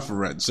even enough for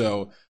rent.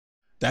 So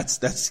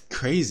that's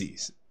crazy.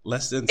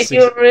 Less than if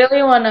you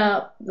really want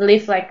to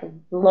live like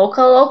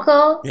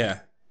local, yeah,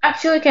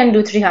 actually can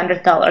do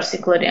 $300,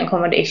 including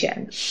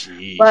accommodation.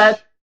 Sheesh.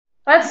 But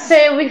Let's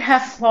say we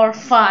have more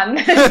fun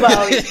in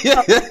Bali.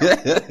 So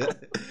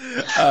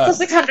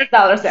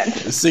 $600 then.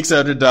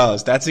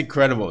 $600. That's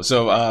incredible.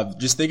 So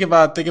just think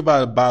about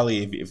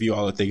Bali if you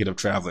all are thinking of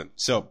traveling.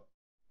 So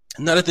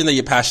another thing that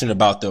you're passionate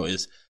about though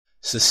is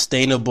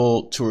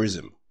sustainable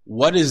tourism.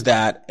 What is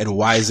that and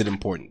why is it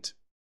important?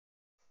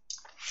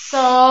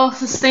 So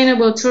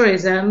sustainable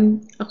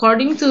tourism,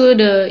 according to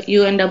the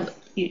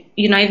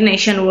United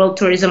Nations World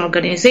Tourism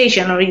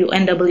Organization, or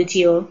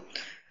UNWTO,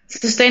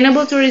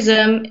 sustainable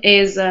tourism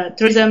is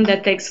tourism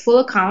that takes full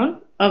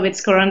account of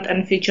its current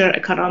and future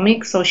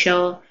economic,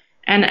 social,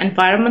 and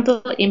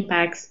environmental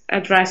impacts,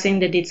 addressing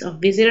the needs of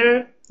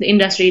visitors, the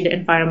industry, the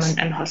environment,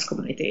 and host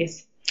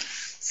communities.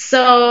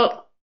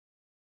 So,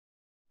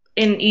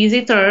 in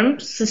easy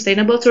terms,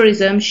 sustainable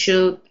tourism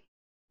should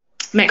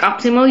make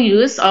optimal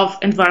use of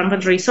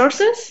environmental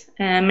resources,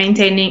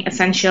 maintaining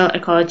essential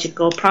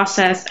ecological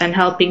process, and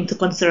helping to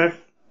conserve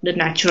the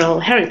natural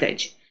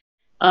heritage.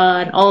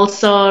 And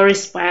also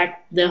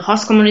respect the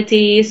host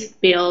communities,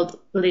 build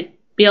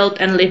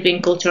and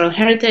living cultural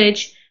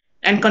heritage,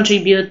 and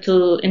contribute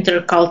to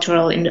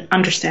intercultural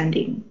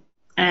understanding.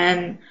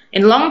 And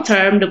in long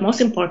term, the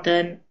most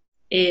important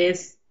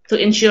is to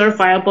ensure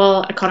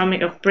viable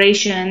economic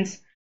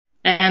operations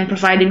and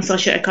providing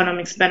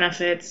socioeconomic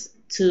benefits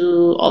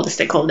to all the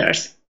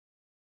stakeholders.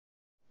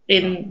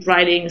 In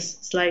writings,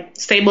 it's like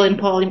stable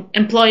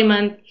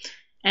employment,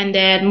 and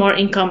then more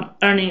income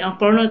earning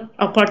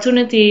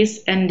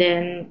opportunities, and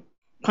then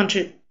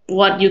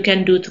what you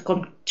can do to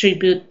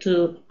contribute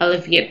to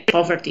alleviate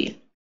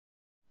poverty.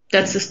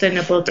 That's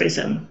sustainable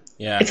tourism.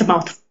 Yeah, it's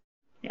about.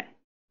 Yeah.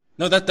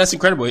 No, that's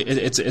incredible.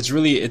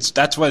 It's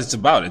that's what it's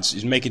about.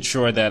 It's making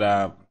sure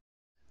that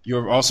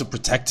you're also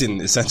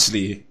protecting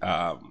essentially.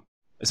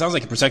 It sounds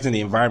like you're protecting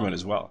the environment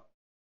as well.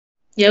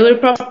 Yeah, we're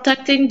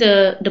protecting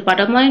the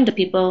bottom line, the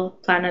people,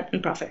 planet,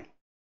 and profit.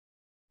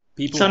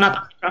 So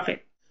not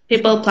profit.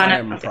 People,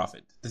 planet, and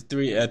profit.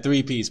 The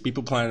three P's: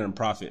 people, planet, and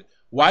profit.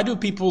 Why do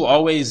people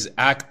always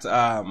act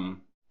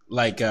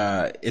like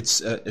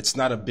it's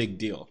not a big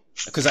deal?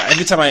 Because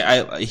every time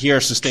I hear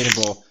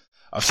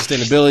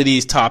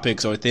sustainability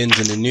topics or things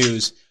in the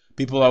news,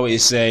 people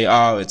always say,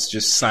 "Oh, it's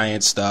just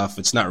science stuff.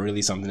 It's not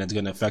really something that's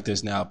going to affect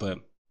us now." But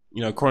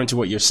according to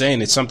what you're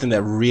saying, it's something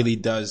that really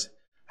does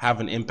have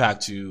an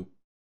impact to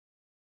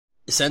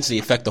essentially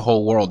affect the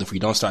whole world if we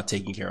don't start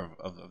taking care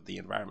of the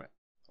environment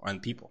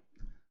and people.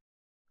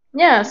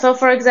 Yeah, so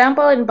for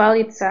example, in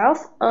Bali itself,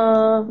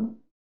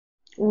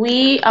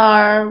 we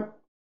are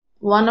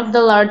one of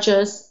the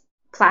largest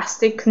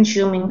plastic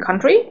consuming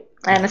country,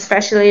 and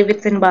especially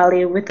within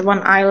Bali, with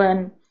one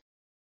island,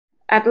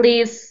 at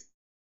least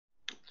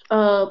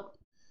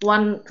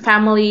one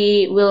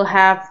family will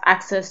have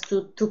access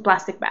to 2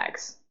 plastic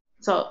bags.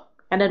 So,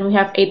 and then we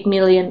have 8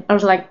 million, or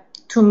like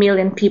 2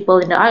 million people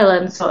in the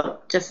island, so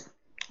just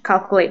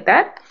calculate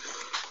that.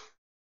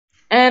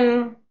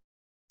 And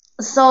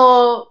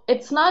so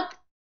it's not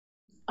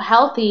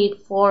healthy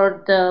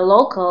for the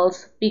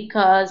locals,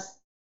 because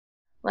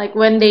like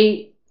when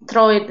they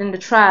throw it in the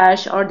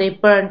trash or they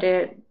burn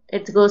it,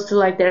 it goes to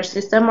like their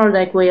system or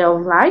like way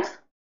of life.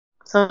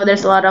 So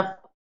there's a lot of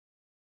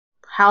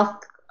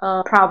health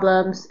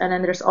problems, and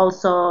then there's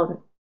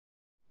also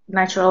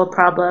natural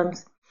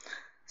problems.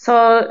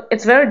 So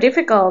it's very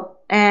difficult.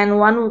 And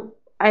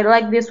I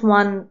like this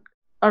one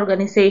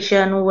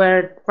organization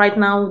where right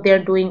now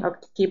they're doing a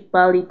Keep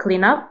Bali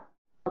cleanup.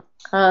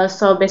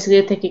 So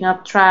basically taking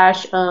up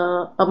trash,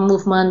 a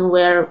movement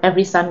where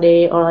every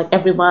Sunday or like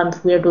every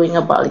month we're doing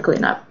a Bali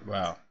cleanup.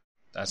 Wow.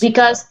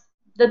 Because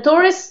the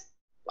tourists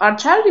are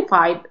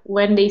terrified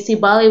when they see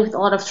Bali with a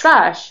lot of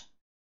trash.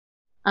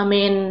 I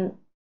mean,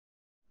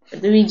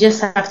 we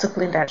just have to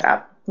clean that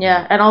up.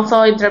 Yeah. And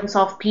also in terms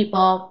of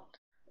people,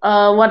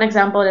 one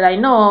example that I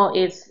know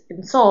is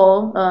in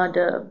Seoul,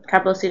 the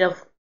capital city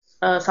of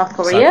South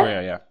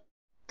Korea.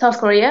 South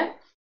Korea.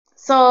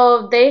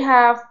 So they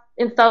have,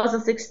 in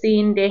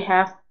 2016, they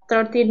have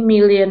 13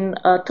 million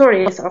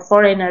tourists or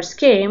foreigners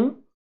came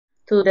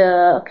to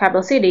the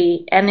capital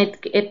city, and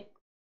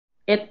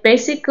it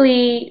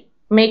basically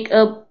make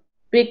a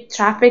big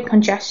traffic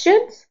congestion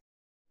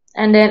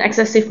and then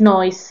excessive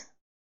noise.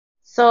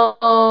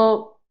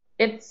 So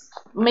it's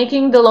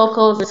making the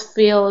locals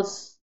feel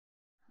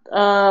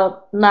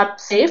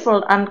not safe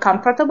or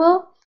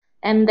uncomfortable.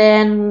 And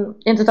then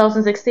in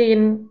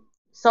 2016,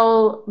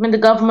 the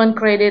government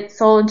created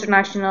Seoul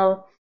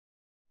International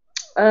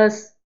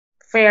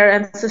Fair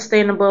and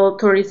Sustainable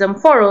Tourism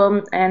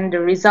Forum, and the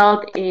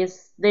result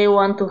is they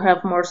want to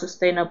have more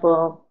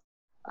sustainable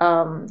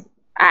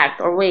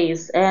act or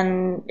ways,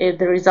 and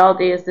the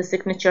result is the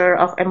signature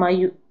of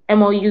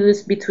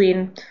MOUs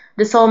between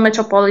the Seoul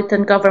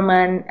Metropolitan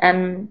Government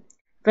and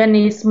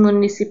Venice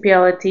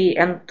Municipality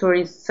and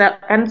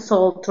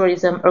Seoul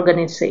Tourism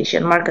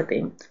Organization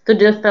Marketing to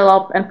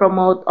develop and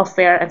promote a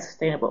fair and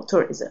sustainable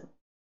tourism.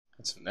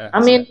 That's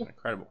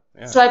incredible.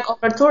 Yeah. It's like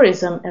over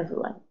tourism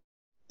everywhere.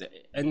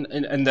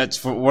 And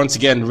that's once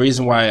again the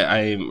reason why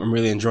I'm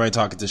really enjoying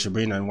talking to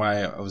Shabrina and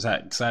why I was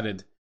that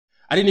excited.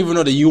 I didn't even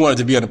know that you wanted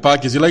to be on the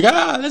podcast. You're like,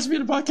 let's be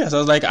on the podcast. I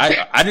was like,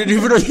 I didn't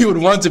even know you would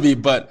want to be,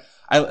 but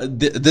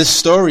this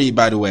story,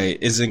 by the way,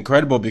 is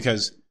incredible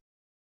because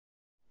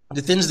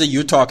the things that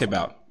you talk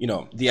about,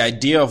 the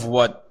idea of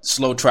what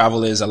slow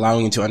travel is,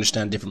 allowing you to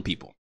understand different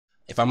people.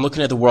 If I'm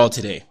looking at the world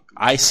today,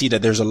 I see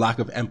that there's a lack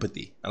of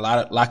empathy,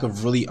 lack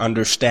of really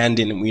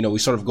understanding. We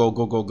sort of go,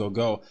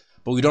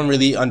 but we don't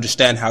really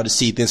understand how to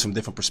see things from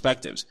different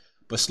perspectives.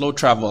 But slow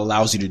travel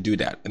allows you to do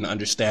that and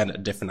understand a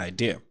different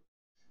idea.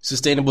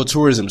 Sustainable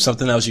tourism,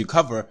 something else you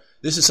cover.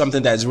 This is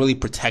something that is really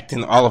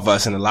protecting all of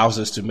us and allows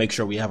us to make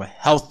sure we have a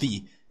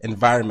healthy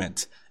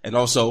environment and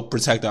also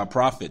protect our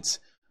profits.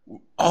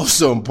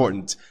 Also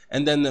important.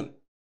 And then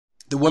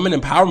the women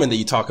empowerment that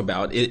you talk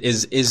about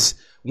is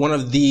one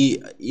of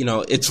the,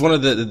 it's one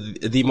of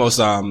the most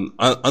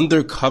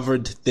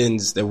undercovered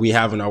things that we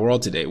have in our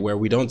world today, where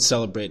we don't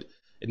celebrate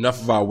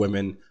enough of our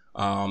women,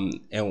 and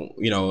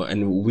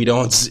we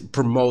don't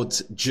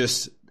promote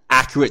just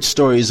accurate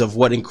stories of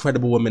what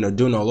incredible women are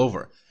doing all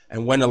over.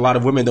 And when a lot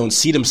of women don't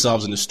see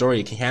themselves in the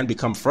story, it can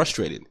become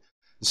frustrating.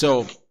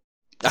 So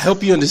I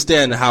hope you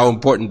understand how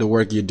important the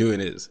work you're doing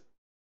is.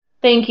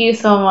 Thank you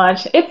so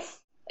much.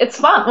 It's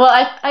fun. Well,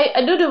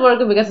 I do the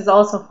work because it's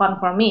also fun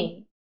for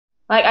me.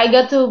 Like, I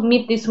got to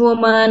meet this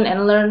woman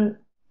and learn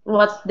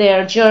what's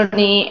their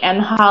journey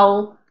and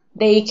how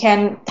they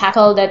can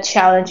tackle the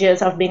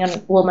challenges of being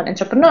a woman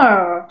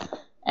entrepreneur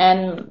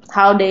and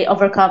how they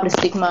overcome the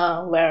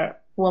stigma where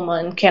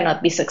women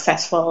cannot be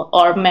successful,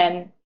 or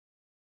men.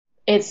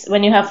 It's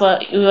when you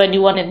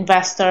want an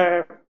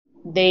investor,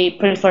 they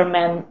prefer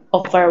men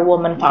over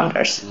women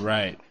founders.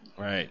 Right.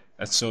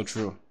 That's so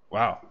true.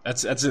 Wow.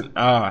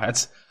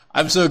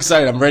 I'm so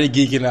excited. I'm already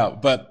geeking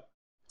out. But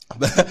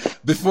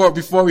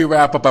before we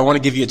wrap up, I want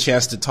to give you a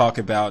chance to talk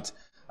about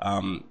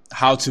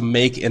how to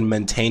make and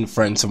maintain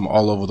friends from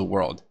all over the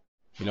world.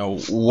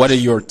 What are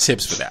your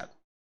tips for that?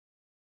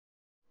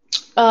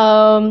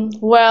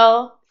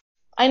 Well,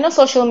 I know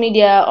social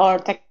media or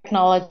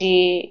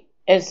technology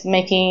is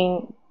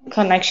making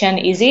connection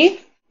easy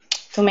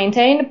to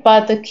maintain,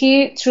 but the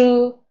key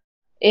truth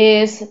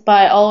is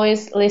by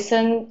always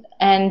listen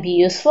and be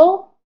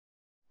useful,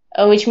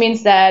 which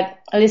means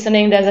that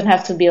listening doesn't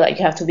have to be like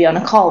you have to be on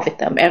a call with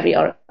them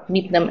or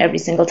meet them every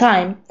single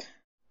time,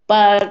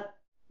 but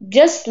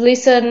just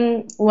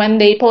listen when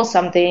they post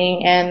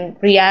something and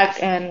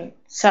react and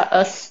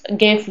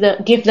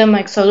give them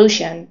a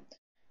solution.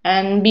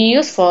 And be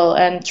useful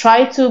and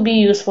try to be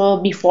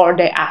useful before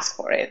they ask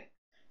for it.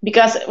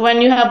 Because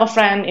when you have a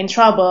friend in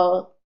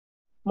trouble,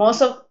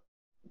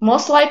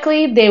 most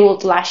likely they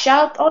would lash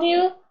out on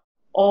you,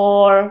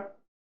 or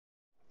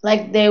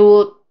like they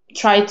would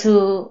try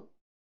to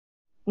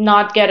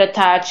not get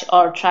attached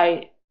or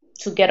try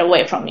to get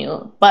away from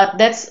you. But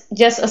that's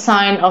just a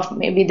sign of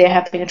maybe they're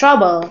having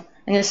trouble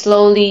and you're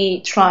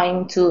slowly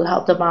trying to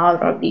help them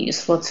out or be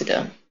useful to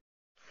them.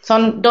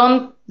 So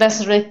don't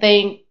necessarily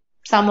think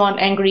someone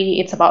angry,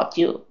 it's about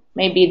you.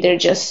 Maybe they're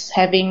just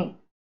having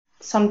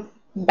some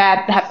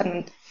bad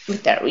happen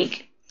with their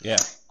week. Yeah.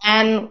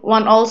 And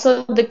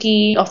the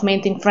key of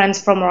maintaining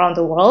friends from around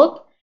the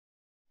world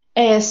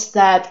is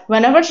that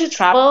whenever you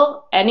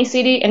travel, any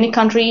city, any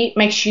country,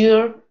 make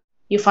sure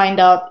you find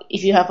out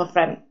if you have a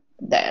friend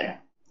there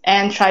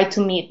and try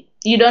to meet.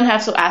 You don't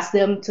have to ask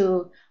them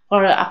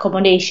for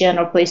accommodation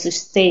or place to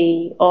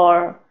stay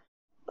or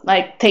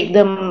like take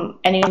them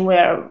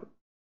anywhere,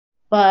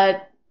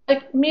 but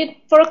like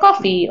meet for a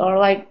coffee or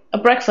like a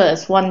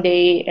breakfast one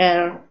day,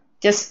 and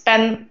just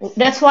spend.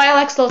 That's why I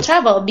like slow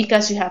travel,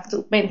 because you have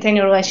to maintain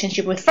your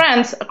relationship with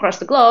friends across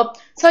the globe,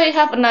 so you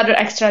have another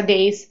extra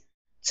days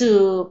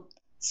to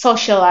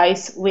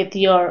socialize with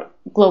your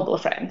global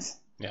friends.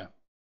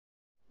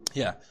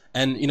 Yeah.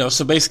 And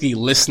so basically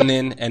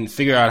listening and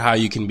figure out how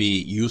you can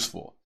be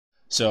useful.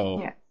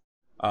 So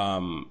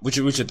which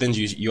are things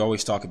you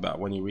always talk about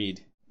when you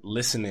read.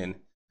 Listening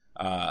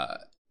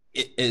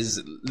it is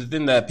the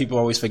thing that people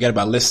always forget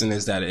about listening,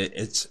 is that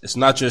it's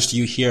not just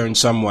you hearing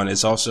someone,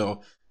 it's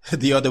also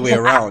the other way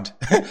around.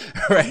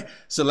 Right?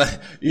 So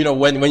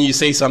when you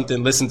say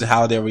something, listen to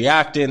how they're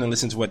reacting and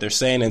listen to what they're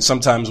saying. And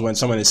sometimes when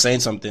someone is saying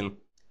something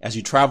as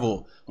you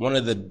travel, one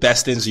of the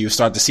best things you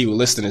start to see with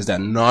listening is that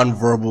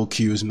nonverbal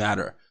cues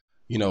matter.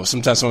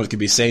 Sometimes someone could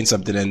be saying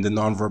something and the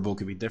nonverbal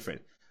could be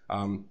different.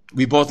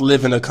 We both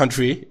live in a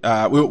country,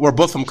 we're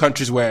both from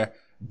countries where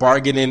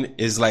bargaining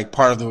is like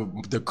part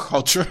of the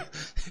culture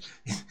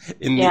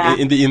in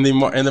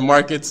the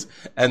markets.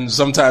 And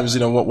sometimes,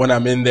 when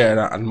I'm in there, and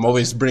I'm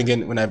always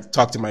when I've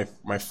talked to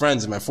my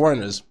friends and my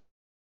foreigners,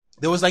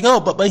 they was like,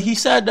 oh, but he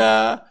said,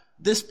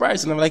 this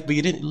price. And I'm like, but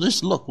you didn't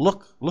just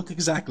look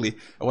exactly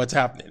at what's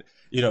happening.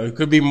 It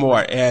could be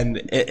more. And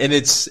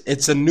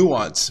it's a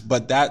nuance,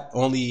 but that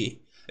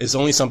is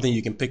only something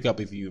you can pick up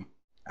if you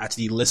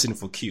actually listen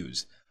for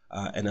cues.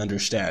 And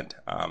understand.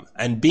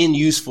 And being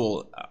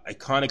useful, I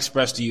can't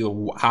express to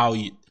you how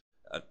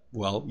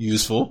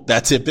useful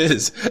that tip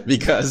is,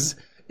 because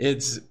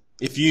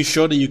if you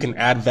show that you can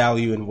add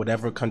value in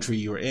whatever country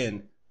you're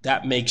in,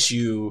 that makes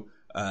you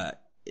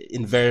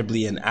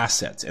invariably an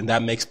asset. And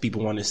that makes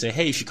people want to say,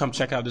 hey, you should come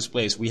check out this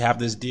place. We have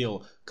this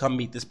deal. Come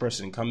meet this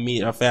person. Come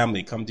meet our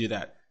family. Come do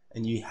that.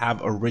 And you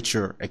have a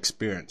richer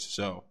experience.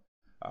 So,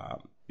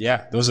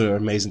 yeah, those are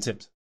amazing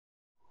tips.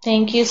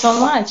 Thank you so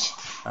much.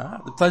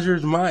 The pleasure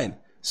is mine.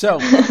 So,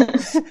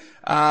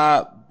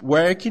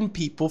 where can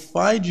people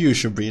find you,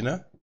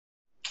 Shabrina?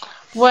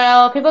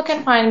 Well, people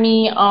can find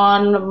me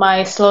on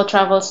my Slow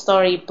Travel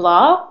Story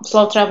blog,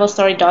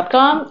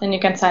 slowtravelstory.com, and you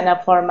can sign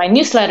up for my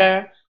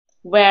newsletter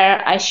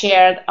where I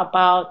shared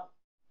about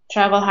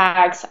travel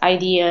hacks,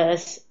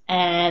 ideas,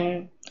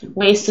 and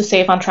ways to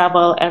save on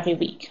travel every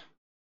week.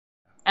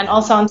 And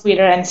also on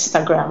Twitter and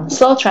Instagram,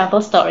 Slow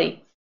Travel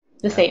Story,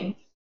 the same.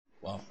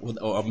 Well,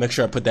 I'll make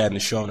sure I put that in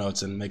the show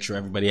notes and make sure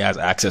everybody has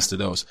access to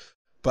those.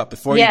 But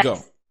before you go,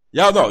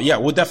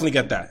 we'll definitely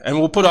get that, and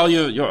we'll put all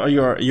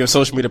your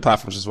social media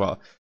platforms as well.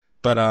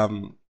 But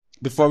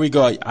before we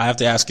go, I have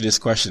to ask you this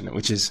question,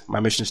 which is my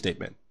mission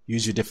statement: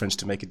 use your difference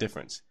to make a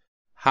difference.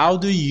 How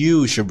do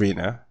you,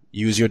 Shabrina,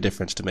 use your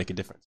difference to make a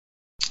difference?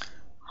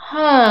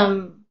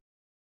 Well,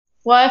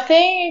 I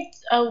think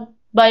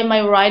by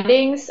my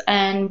writings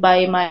and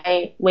by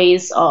my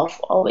ways of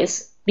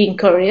always being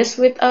curious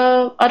with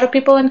other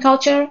people and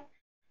culture.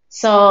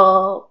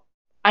 So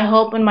I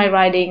hope in my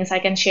writings I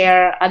can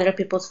share other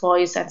people's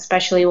voice, and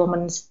especially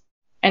women's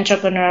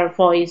entrepreneur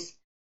voice,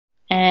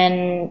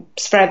 and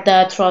spread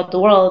that throughout the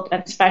world.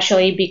 And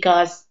especially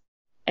because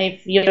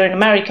if you're in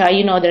America,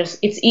 you know,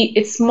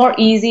 it's more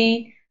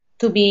easy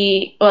to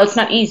be, well, it's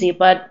not easy,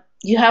 but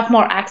you have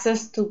more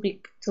access for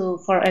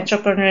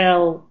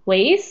entrepreneurial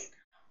ways.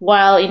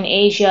 While in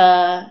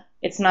Asia,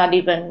 it's not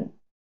even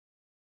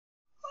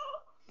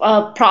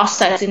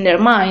processed in their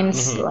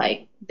minds. Mm-hmm.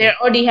 Like they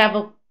already have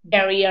a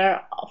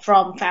barrier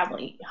from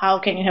family. How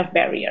can you have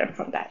barrier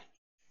from that?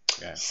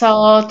 Yeah.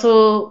 So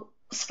to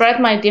spread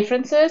my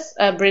differences,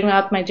 bring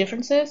out my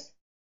differences,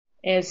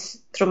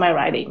 is through my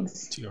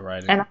writings. To your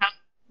writing. And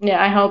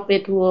I hope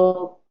it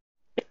will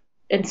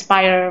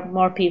inspire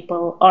more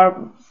people,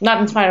 or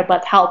not inspire,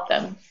 but help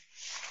them.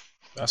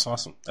 That's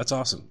awesome.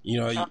 You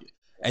know,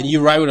 and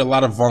you write with a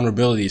lot of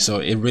vulnerability, so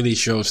it really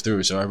shows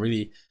through. So I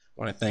really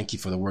want to thank you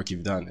for the work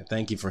you've done, and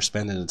thank you for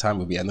spending the time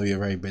with me. I know you're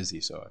very busy,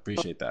 so I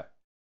appreciate that.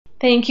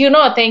 Thank you.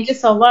 No, thank you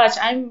so much.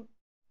 I'm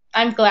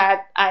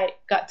glad I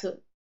got to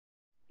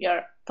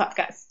your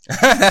podcast.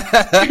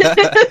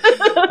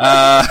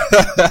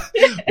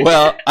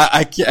 Well,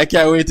 I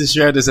can't wait to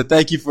share this, and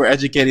thank you for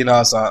educating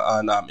us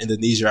on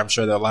Indonesia. I'm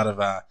sure there are a lot of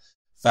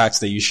facts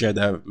that you shared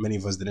that many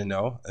of us didn't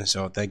know, and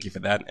so thank you for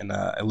that. And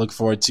I look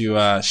forward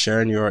to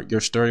sharing your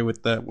story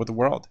with the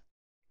world.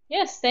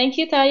 Yes, thank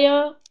you,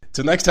 Tayo.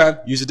 Till next time,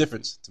 use a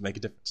difference to make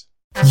a difference.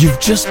 You've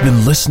just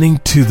been listening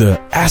to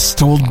the As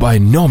Told by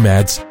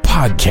Nomads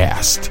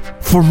podcast.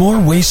 For more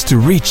ways to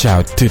reach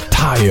out to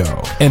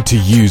Tayo and to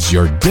use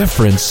your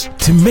difference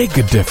to make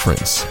a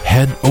difference,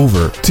 head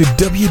over to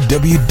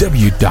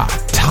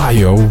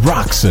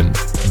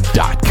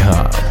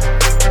www.tayoroxen.com.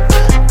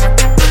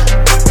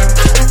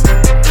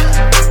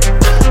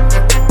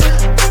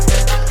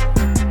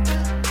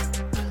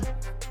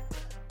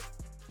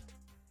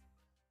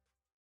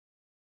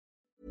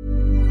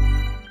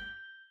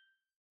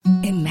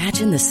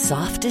 Imagine the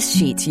softest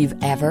sheets you've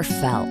ever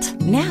felt.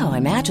 Now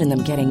imagine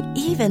them getting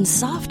even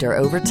softer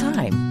over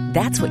time.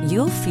 That's what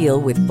you'll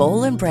feel with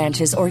Boll &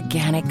 Branch's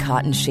organic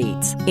cotton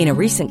sheets. In a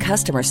recent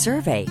customer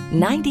survey,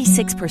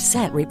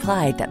 96%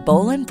 replied that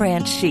Boll &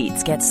 Branch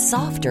sheets get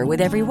softer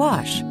with every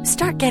wash.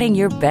 Start getting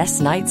your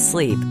best night's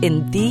sleep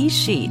in these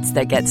sheets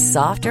that get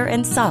softer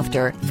and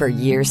softer for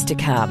years to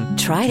come.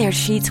 Try their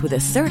sheets with a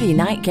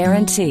 30-night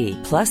guarantee.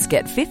 Plus,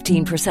 get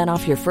 15%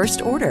 off your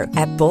first order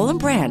at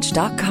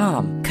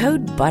bollandbranch.com.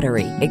 Code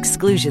BUTTERY.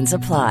 Exclusions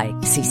apply.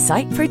 See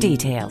site for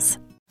details.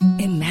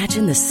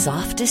 Imagine the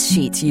softest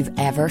sheets you've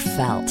ever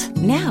felt.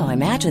 Now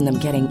imagine them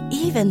getting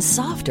even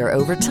softer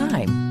over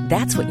time.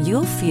 That's what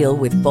you'll feel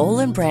with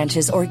Boll &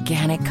 Branch's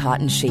organic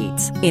cotton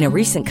sheets. In a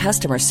recent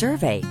customer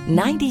survey,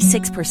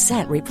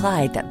 96%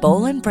 replied that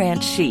Boll &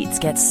 Branch sheets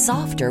get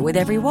softer with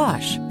every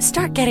wash.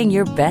 Start getting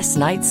your best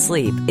night's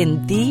sleep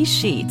in these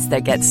sheets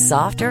that get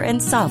softer and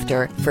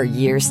softer for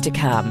years to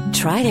come.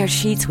 Try their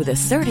sheets with a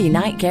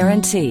 30-night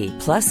guarantee.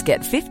 Plus,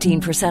 get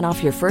 15%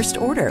 off your first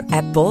order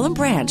at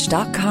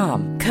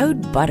bollandbranch.com.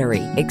 Code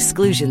BUTTERY.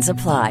 Exclusions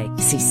apply.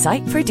 See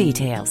site for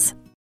details.